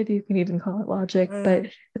 if you can even call it logic. But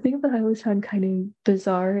the thing that I always found kind of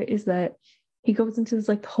bizarre is that he goes into this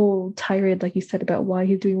like whole tirade, like you said, about why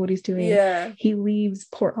he's doing what he's doing. Yeah. He leaves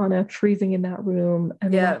poor Anna freezing in that room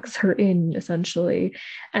and locks her in, essentially.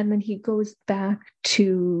 And then he goes back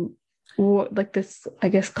to like this, I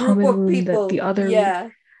guess, common room that the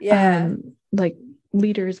other like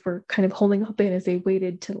leaders were kind of holding up in as they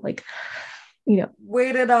waited to like, you know,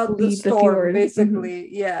 waited out the storm, basically.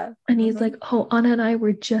 Yeah. And he's like, oh, Anna and I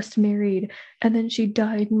were just married and then she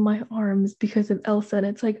died in my arms because of Elsa. And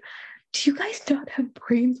it's like, do you guys not have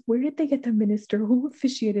brains? Where did they get the minister? Who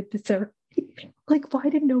officiated the ceremony? Like, why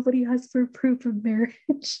did nobody ask for proof of marriage?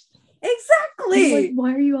 Exactly. Like,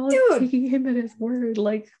 why are you all taking him at his word?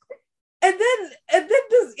 Like, and then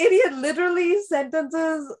this idiot literally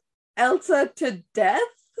sentences Elsa to death.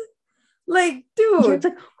 Like, dude, it's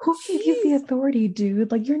like, who gave you the authority,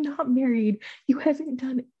 dude? Like, you're not married. You haven't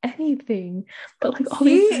done anything. But like, all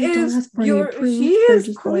these guys don't ask for any proof. She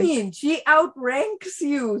is queen. Like, she outranks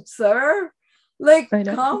you, sir. Like, I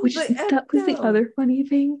know. That was the other funny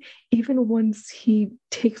thing. Even once he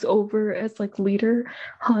takes over as like leader,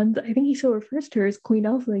 Hans, I think he still refers to her as Queen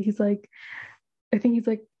Elsa. He's like,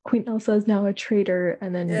 Queen Elsa is now a traitor,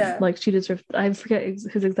 and then like she deserves. I forget his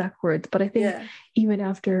exact words, but I think even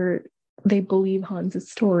after they believe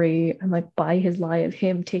Hans's story and like buy his lie of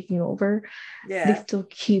him taking over, they still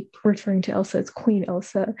keep referring to Elsa as Queen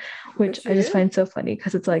Elsa, which I just find so funny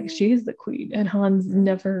because it's like she's the queen and Hans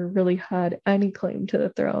never really had any claim to the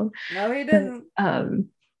throne. No, he didn't. But,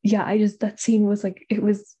 that scene was like, it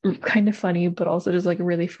was kind of funny, but also just like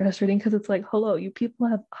really frustrating because it's like, hello, you people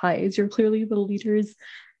have eyes. You're clearly the leaders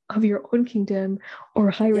of your own kingdom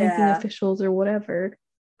or high-ranking officials or whatever.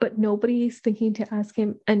 But nobody's thinking to ask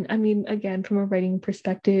him. And I mean, again, from a writing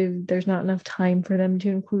perspective, there's not enough time for them to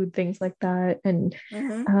include things like that. And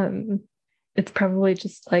it's probably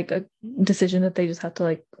just like a decision that they just have to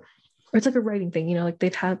like, or it's like a writing thing, you know, like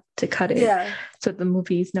they've had to cut it so the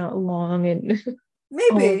movie's not long and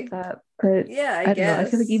maybe all of that. But I don't know. I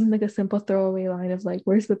feel like even like a simple throwaway line of like,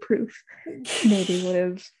 where's the proof? Maybe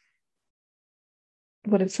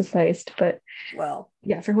would have sufficed. But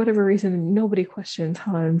for whatever reason, nobody questions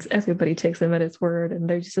Hans. Everybody takes him at his word, and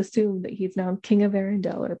they just assume that he's now King of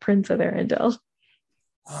Arendelle or Prince of Arendelle.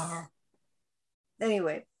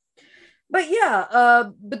 Anyway, but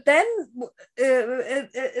but then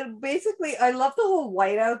basically, I love the whole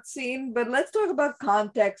whiteout scene, but let's talk about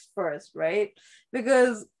context first, right?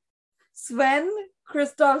 Because Sven,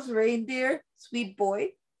 Kristoff's reindeer, sweet boy,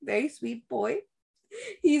 very sweet boy.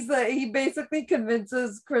 He basically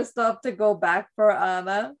convinces Kristoff to go back for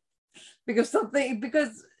Anna because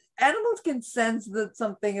animals can sense that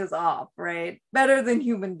something is off, right? Better than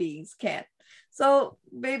human beings can. So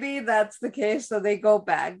maybe that's the case. So they go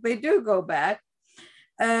back. They do go back,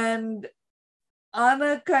 and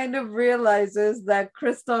Anna kind of realizes that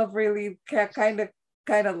Kristoff really kind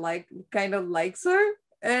of likes her,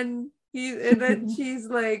 and then she's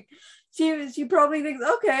like, she probably thinks,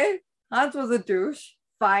 okay, Hans was a douche,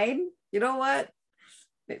 fine, you know what?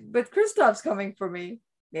 But Kristoff's coming for me.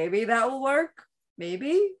 Maybe that will work.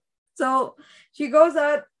 Maybe. So she goes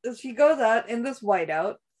out. She goes out in this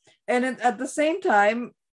whiteout, and at the same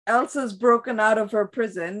time, Elsa's broken out of her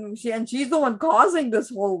prison. She's the one causing this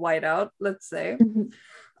whole whiteout. Let's say.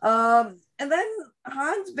 And then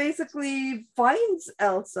Hans basically finds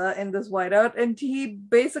Elsa in this whiteout, and he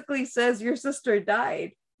basically says, "Your sister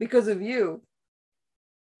died because of you,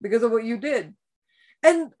 because of what you did."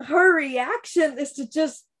 And her reaction is to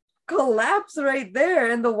just collapse right there,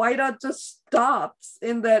 and the whiteout just stops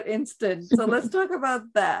in that instant. So let's talk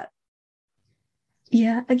about that.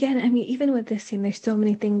 Yeah, again, I mean, even with this scene, there's so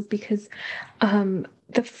many things because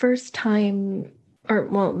the first time, or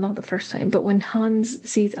well, not the first time, but when Hans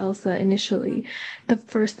sees Elsa initially, the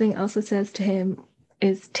first thing Elsa says to him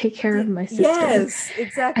is, "Take care of my sister." Yes,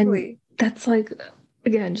 exactly. And that's like,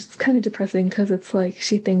 again, just kind of depressing because it's like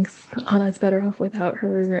she thinks Anna's better off without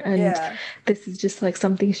her, and this is just like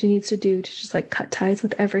something she needs to do to just like cut ties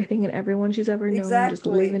with everything and everyone she's ever known, just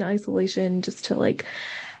live in isolation, just to like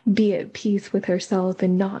be at peace with herself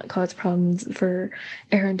and not cause problems for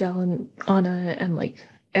Arendelle and Anna and like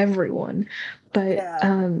everyone. But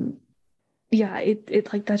yeah,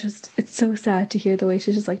 it like that just, it's so sad to hear the way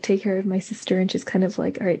she's just like, "Take care of my sister," and she's kind of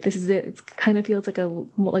like, "All right, this is it." It kind of feels like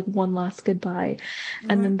one last goodbye.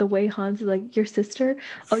 And then the way Hans is like, "Your sister?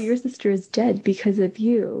 Oh, your sister is dead because of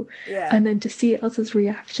you." And then to see Elsa's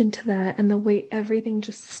reaction to that and the way everything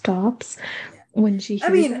just stops when she hears,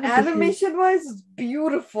 I mean, animation wise, it's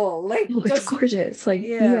beautiful. Like, it's gorgeous. Like,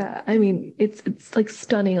 yeah, I mean, it's like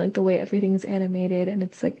stunning, like the way everything's animated, and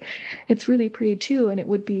it's like, it's really pretty too. And it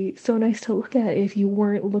would be so nice to look at if you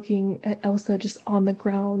weren't looking at Elsa just on the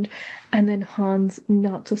ground, and then Hans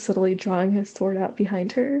not so subtly drawing his sword out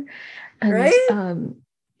behind her, and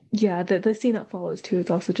yeah, the scene that follows too is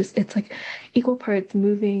also just, it's like equal parts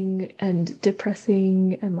moving and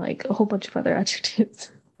depressing and like a whole bunch of other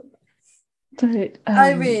adjectives. But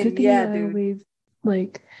I mean, the thing that I always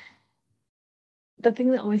like, the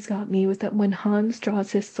thing that always got me was that when Hans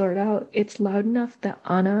draws his sword out, it's loud enough that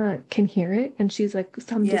Anna can hear it, and she's like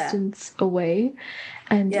some distance away.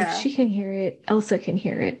 And if she can hear it, Elsa can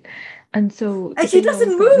hear it. And so, and she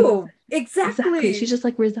doesn't move. Exactly. She's just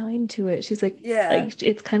like resigned to it. She's like, like,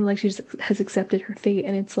 it's kind of like she just has accepted her fate.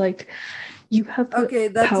 And it's like, you have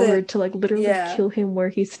the power to like literally kill him where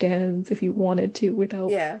he stands if you wanted to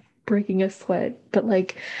without breaking a sweat. But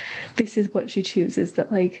like, this is what she chooses.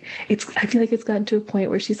 That like, I feel like it's gotten to a point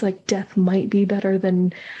where she's like, death might be better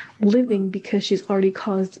than living because she's already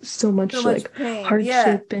caused so much like pain.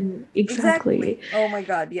 Hardship and exactly. Oh my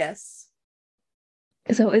god, yes.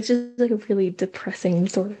 So it's just like a really depressing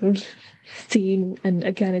sort of scene, and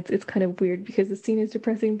again, it's kind of weird because the scene is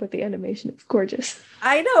depressing, but the animation is gorgeous.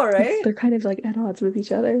 I know, right? They're kind of like at odds with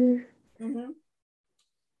each other.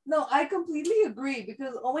 No, I completely agree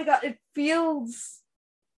because oh my god, it feels,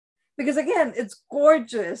 because again, it's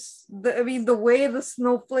gorgeous. I mean, the way the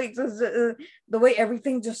snowflakes is, the way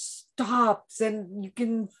everything just stops, and you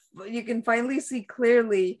can finally see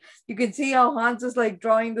clearly. You can see how Hans is like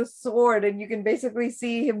drawing the sword, and you can basically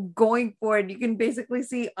see him going for it. You can basically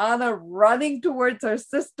see Anna running towards her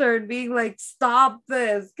sister and being like, "Stop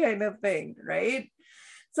this," kind of thing, right?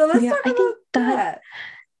 So let's talk about that.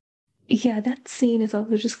 Yeah, that scene is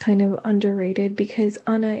also just kind of underrated because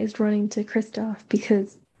Anna is running to Kristoff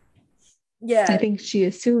because I think she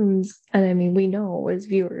assumes, and I mean, we know as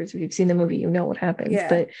viewers, we've seen the movie, you know what happens.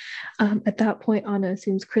 But at that point, Anna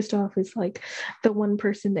assumes Kristoff is like the one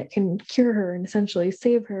person that can cure her and essentially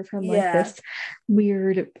save her from like this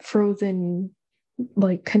weird frozen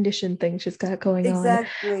like condition thing she's got going on.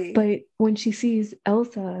 But when she sees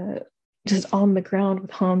Elsa just on the ground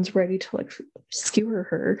with Hans ready to like skewer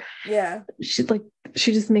her,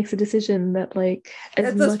 she just makes a decision that like,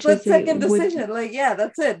 as it's a split-second decision, like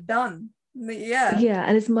that's it, done.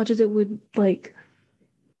 And as much as it would like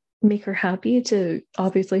make her happy to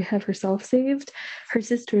obviously have herself saved. Her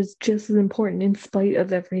sister is just as important in spite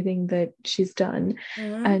of everything that she's done.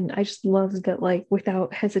 Mhm. And I just love that, like,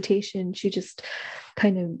 without hesitation, she just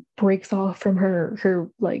kind of breaks off from her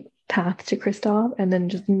like path to Kristoff and then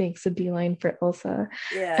just makes a beeline for Elsa.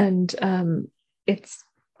 Yeah. And it's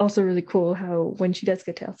also really cool how when she does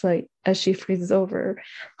get to Elsa, as she freezes over,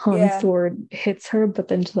 Han's Yeah. sword hits her, but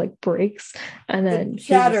then just like breaks, and then It he's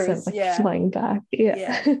just sent shatters. like Yeah. flying back. Yeah.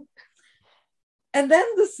 Yeah. And then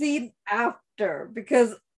the scene after,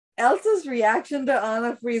 because Elsa's reaction to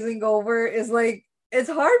Anna freezing over is like, it's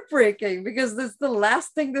heartbreaking because it's the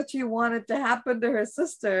last thing that she wanted to happen to her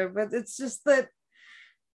sister, but it's just that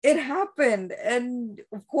it happened. And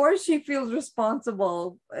of course, she feels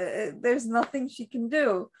responsible. There's nothing she can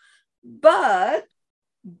do. But,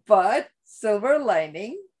 silver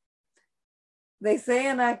lining, they say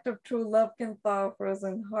an act of true love can thaw a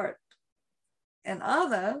frozen heart. And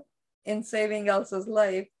Anna, in saving Elsa's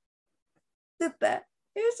life, did that.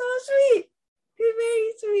 You're so sweet. You're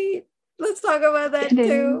very sweet. Let's talk about that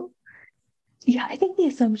too. Yeah, I think the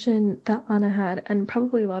assumption that Anna had, and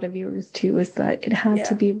probably a lot of viewers too, is that it had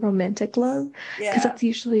to Yeah. be romantic love. Because Yeah. that's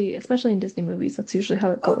usually, especially in Disney movies, that's usually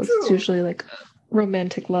how it Oh, goes. It's true. usually like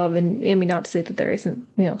romantic love. And I mean, not to say that there isn't,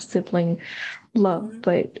 sibling love, Mhm.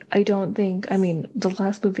 but I don't think, I mean, the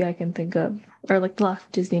last movie I can think of, or like the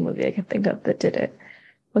last Disney movie I can think of that did it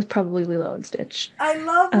was probably Lilo and Stitch. I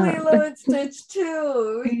love Lilo But and Stitch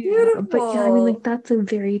too. It was yeah, but yeah, I mean, like beautiful. that's a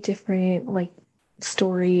very different like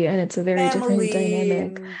story, and it's a very different Family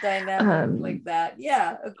dynamic. and dynamic like Um, that.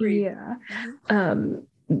 Yeah, agreed. yeah. Mhm.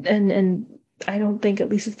 And I don't think, at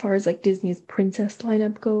least as far as like Disney's princess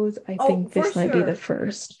lineup goes, I Oh, think for this might be the sure.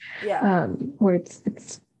 first, Yeah. where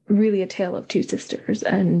it's really a tale of two sisters.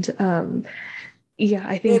 And yeah,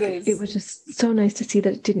 I It think it is. was just so nice to see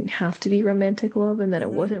that it didn't have to be romantic love and that it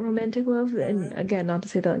Mm-hmm. wasn't romantic love. And Mm-hmm. again, not to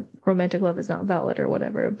say that like, romantic love is not valid or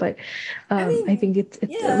whatever, but I I mean, think it's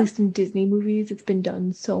at yeah. least in Disney movies, it's been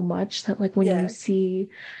done so much that like when you Yeah. see,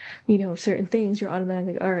 certain things, you're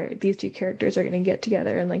automatically like, all right, these two characters are going to get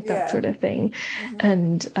together and like that Yeah. sort of thing. Mm-hmm.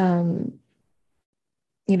 And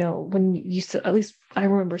when you at least I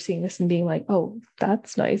remember seeing this and being like, oh,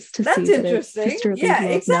 that's nice to That's see that it's interesting. sisterly Yeah,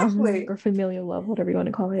 love now exactly. or familial love, whatever you want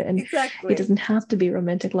to call it. And it Exactly. doesn't have to be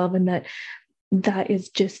romantic love, and that is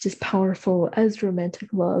just as powerful as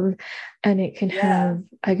romantic love. And it can Yeah. have,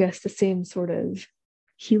 I guess, the same sort of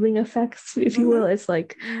healing effects, if you will. Mm-hmm. It's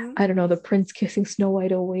like, Mm-hmm. I don't know, the prince kissing Snow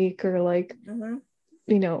White awake, or like, Mm-hmm.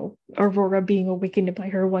 Aurora being awakened by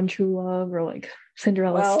her one true love, or like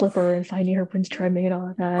Cinderella's Well, slipper and finding her Prince Charming and all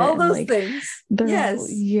of that. all And those like things. they're all,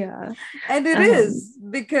 Yes. yeah. And it Um, is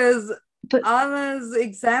because but Anna's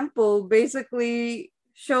example basically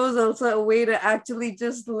shows Elsa a way to actually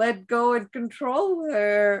just let go and control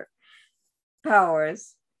her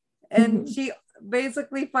powers. And mhm. she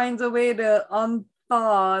basically finds a way to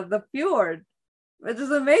unthaw the fjord, which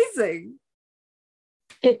is amazing.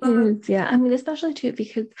 It So, is, yeah. I mean, especially too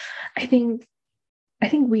because I think I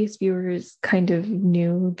think we as viewers kind of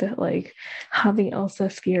knew that like having Elsa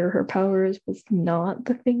fear her powers was not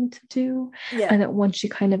the thing to do, yeah, and that once she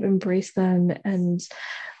kind of embraced them and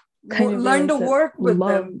kind of learn to realized that work with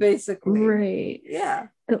love, them, basically. right, Yeah.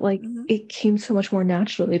 that like Mm-hmm. it came so much more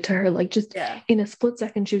naturally to her, like just Yeah. in a split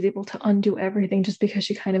second she was able to undo everything just because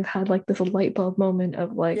she kind of had like this light bulb moment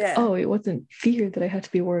of like, Yeah. oh, it wasn't fear that I had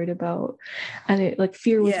to be worried about, and it like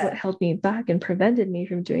fear was what Yeah. held me back and prevented me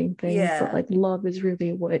from doing things, but Yeah. like love is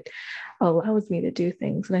really what allows me to do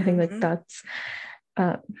things. And I think like Mm-hmm. that's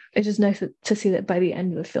uh, it's just nice to see that by the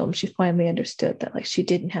end of the film she finally understood that like she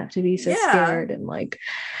didn't have to be so Yeah. scared and like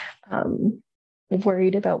um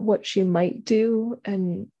worried about what she might do,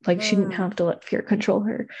 and like she didn't have Mm. to let fear control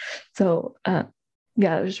her. So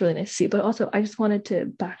yeah, it was really nice to see. But also I just wanted to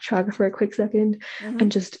backtrack for a quick second Mm-hmm.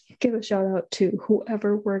 and just give a shout out to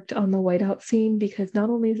whoever worked on the whiteout scene, because not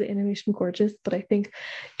only is the animation gorgeous, but I think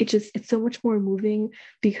it's so much more moving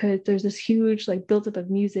because there's this huge like buildup of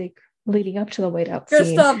music leading up to the whiteout scene.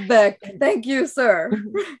 Christoph Beck. And Thank you, sir.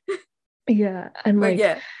 yeah, and But like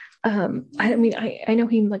yeah. I mean I know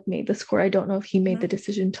he like made the score. I don't know if he made Mm-hmm. the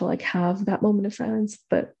decision to like have that moment of silence,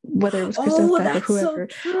 but whether it was Christoph Oh, Beck or that's so whoever,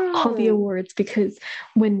 all the true. awards, because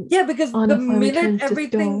when Yeah, because the Anna finally minute turns to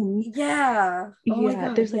everything, stone, yeah. Oh my yeah,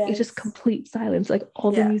 God, there's like it's just yes. complete silence. Like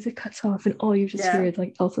all the Yeah, music cuts off and all you just hear yeah, is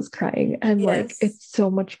like Elsa's crying. And like yes. it's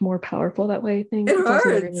so much more powerful that way, I think. It It's also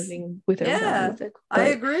very hurts. moving with or without Yeah, music. I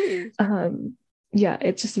But agree. yeah,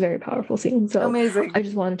 it's just a very powerful scene. So I Amazing.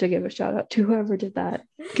 just wanted to give a shout out to whoever did that,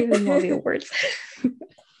 give them all the awards.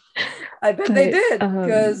 I bet they But did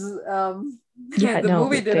because yeah, the no,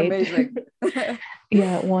 movie did they amazing.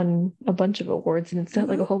 yeah, it won a bunch of awards and it set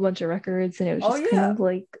like Hmm. a whole bunch of records, and it was Oh just kind yeah, of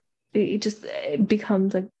like it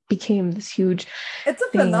becomes like became this huge it's a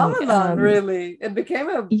thing. phenomenon, really. It became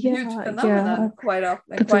a huge Yeah, phenomenon, quite often,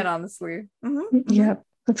 that's quite a honestly. Hmm. Hmm. yeah,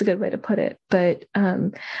 that's a good way to put it. But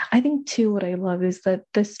I think too, what I love is that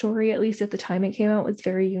the story, at least at the time it came out, was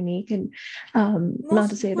very unique. And not to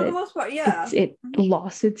Most say for the that most part, yeah. it Mhm.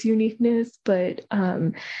 lost its uniqueness, but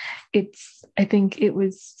I think it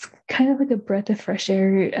was kind of like a breath of fresh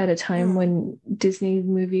air at a time Mm. when Disney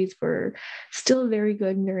movies were still very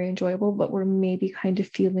good and very enjoyable, but were maybe kind of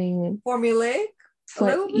feeling Formulaic, a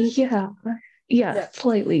slight, little bit. yeah, Yeah,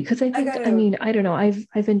 slightly. Because I I gotta. mean, I don't know,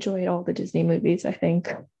 I've enjoyed all the Disney movies, I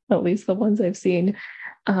think, at least the ones I've seen.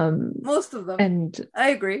 Um, Most of them. and I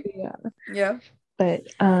agree. yeah, Yeah. but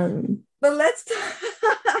But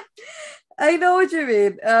I know what you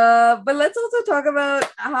mean. But let's also talk about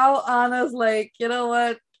how Anna's like, you know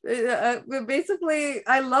what? Basically,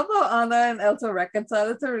 I love how Anna and Elsa reconcile.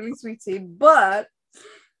 It's a really sweet scene. But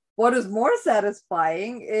what is more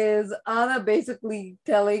satisfying is Anna basically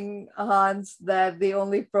telling Hans that the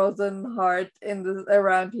only frozen heart in the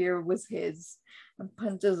around here was his, and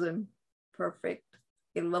punches him. Perfect.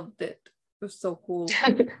 I loved it. It was so cool.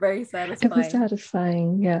 Very it was satisfying.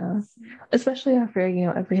 satisfying, yeah. Especially after,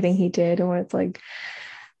 everything he did, and where it's like I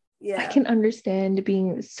Yeah. can understand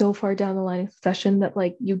being so far down the line of succession that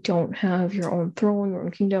like you don't have your own throne, your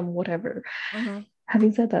own kingdom, whatever. Mm-hmm.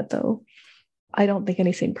 Having said that, though, I don't think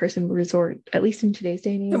any sane person would resort, at least in today's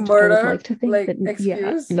day and To age, I would like murder, to think like that, yeah,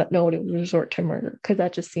 excuse, no one would resort to murder because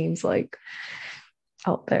that just seems like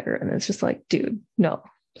out there. And it's just like, dude, no,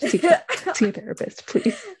 seek help, see a therapist,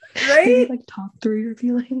 please. Maybe right? like talk through your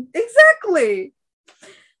feelings. Exactly.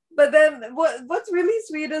 But then what's really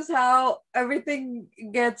sweet is how everything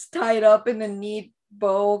gets tied up in a neat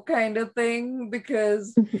bow kind of thing,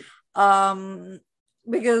 um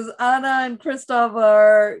because Anna and Kristoff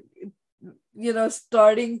are,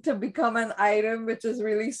 starting to become an item, which is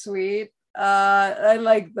really sweet. I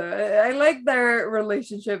like their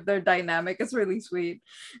relationship, their dynamic. It's really sweet.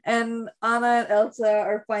 And Anna and Elsa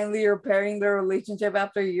are finally repairing their relationship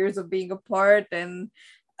after years of being apart, and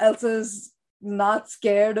Elsa's not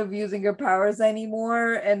scared of using her powers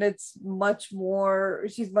anymore, and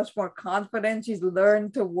she's much more confident. She's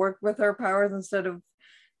learned to work with her powers instead of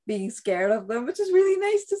being scared of them, which is really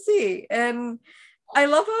nice to see. And I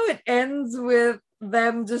love how it ends with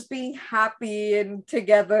them just being happy and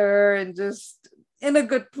together and just in a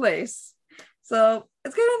good place. So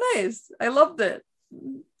it's kind of nice. I loved it.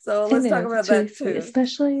 So It let's talk is. about It's really that sweet, too.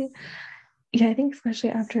 especially, yeah, I think especially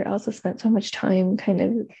after Elsa spent so much time kind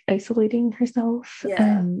of isolating herself Yeah.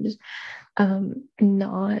 and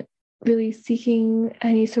not really seeking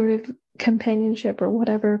any sort of companionship or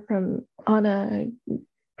whatever from Anna,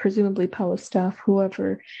 presumably Paula's staff,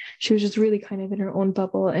 whoever. She was just really kind of in her own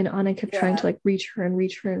bubble, and Anna kept trying to Yeah. like reach her and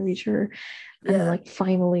reach her and reach her. And then, Yeah. like,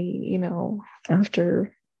 finally,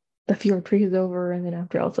 after the Fjord Tree is over, and then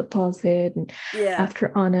after Elsa thaws it, and Yeah.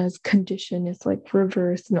 after Anna's condition is like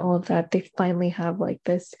reversed and all of that, they finally have like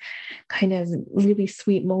this kind of really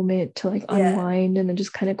sweet moment to like Yeah. unwind and then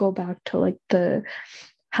just kind of go back to like the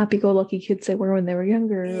happy-go-lucky kids they were when they were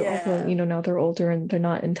younger, although Yeah. now they're older and they're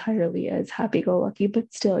not entirely as happy-go-lucky,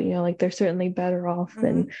 but still, like they're certainly better off Mm-hmm.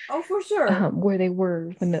 than Oh, for sure. where they were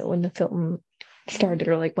when the film Mm-hmm. started,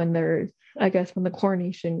 or like when they're, I guess, when the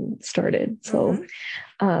coronation started. So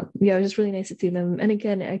Mm-hmm. yeah, it was just really nice to see them. And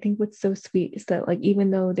again, I think what's so sweet is that like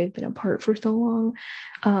even though they've been apart for so long,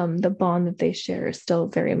 the bond that they share is still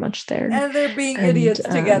very much there. And they're being And idiots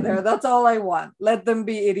together. That's all I want. Let them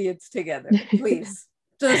be idiots together, please.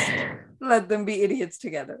 Just let them be idiots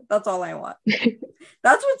together. That's all I want.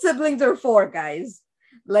 That's what siblings are for, guys.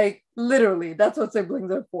 Like literally, that's what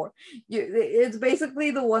siblings are for. It's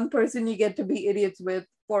basically the one person you get to be idiots with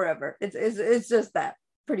forever. It's just that,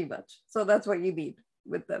 pretty much. So that's what you need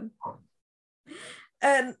with them,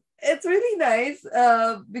 and it's really nice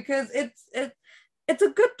because it's a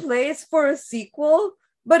good place for a sequel,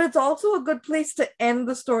 but it's also a good place to end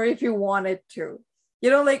the story if you wanted to.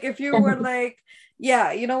 Like if you were like,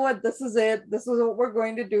 yeah, you know what, this is it. This is what we're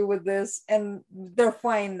going to do with this, and they're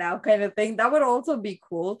fine now, kind of thing. That would also be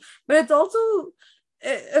cool. But it's also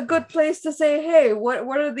a good place to say, hey, what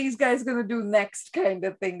are these guys going to do next, kind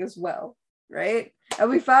of thing as well, right? And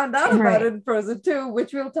we found out about right. it in Frozen 2,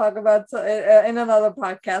 which we'll talk about in another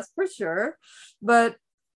podcast for sure. But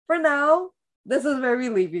for now, this is where we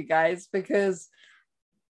leave you guys, because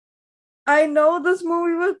I know this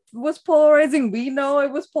movie was polarizing. We know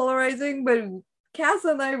it was polarizing, but Cass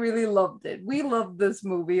and I really loved it. We loved this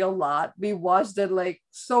movie a lot. We watched it like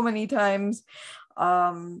so many times.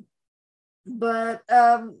 Um, But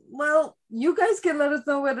well, you guys can let us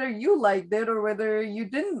know whether you liked it or whether you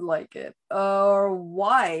didn't like it, or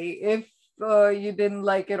why. If you didn't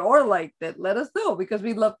like it or liked it, let us know, because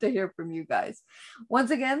we'd love to hear from you guys. Once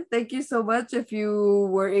again, thank you so much if you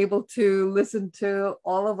were able to listen to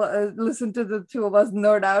all of us, listen to the two of us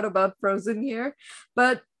nerd out about Frozen here.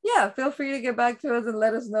 But yeah, feel free to get back to us and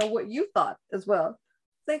let us know what you thought as well.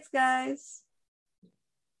 Thanks, guys.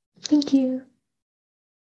 Thank you.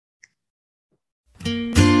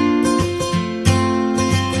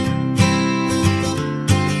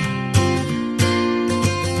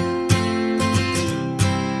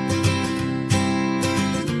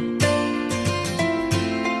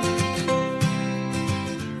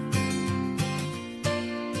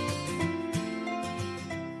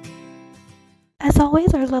 As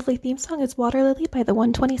always, our lovely theme song is Water Lily by the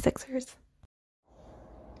 126ers.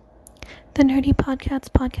 The Nerdy Podcasts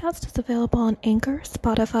podcast is available on Anchor,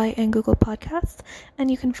 Spotify, and Google Podcasts, and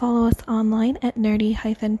you can follow us online at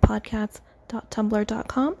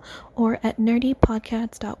nerdy-podcasts.tumblr.com or at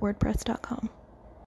nerdypodcasts.wordpress.com.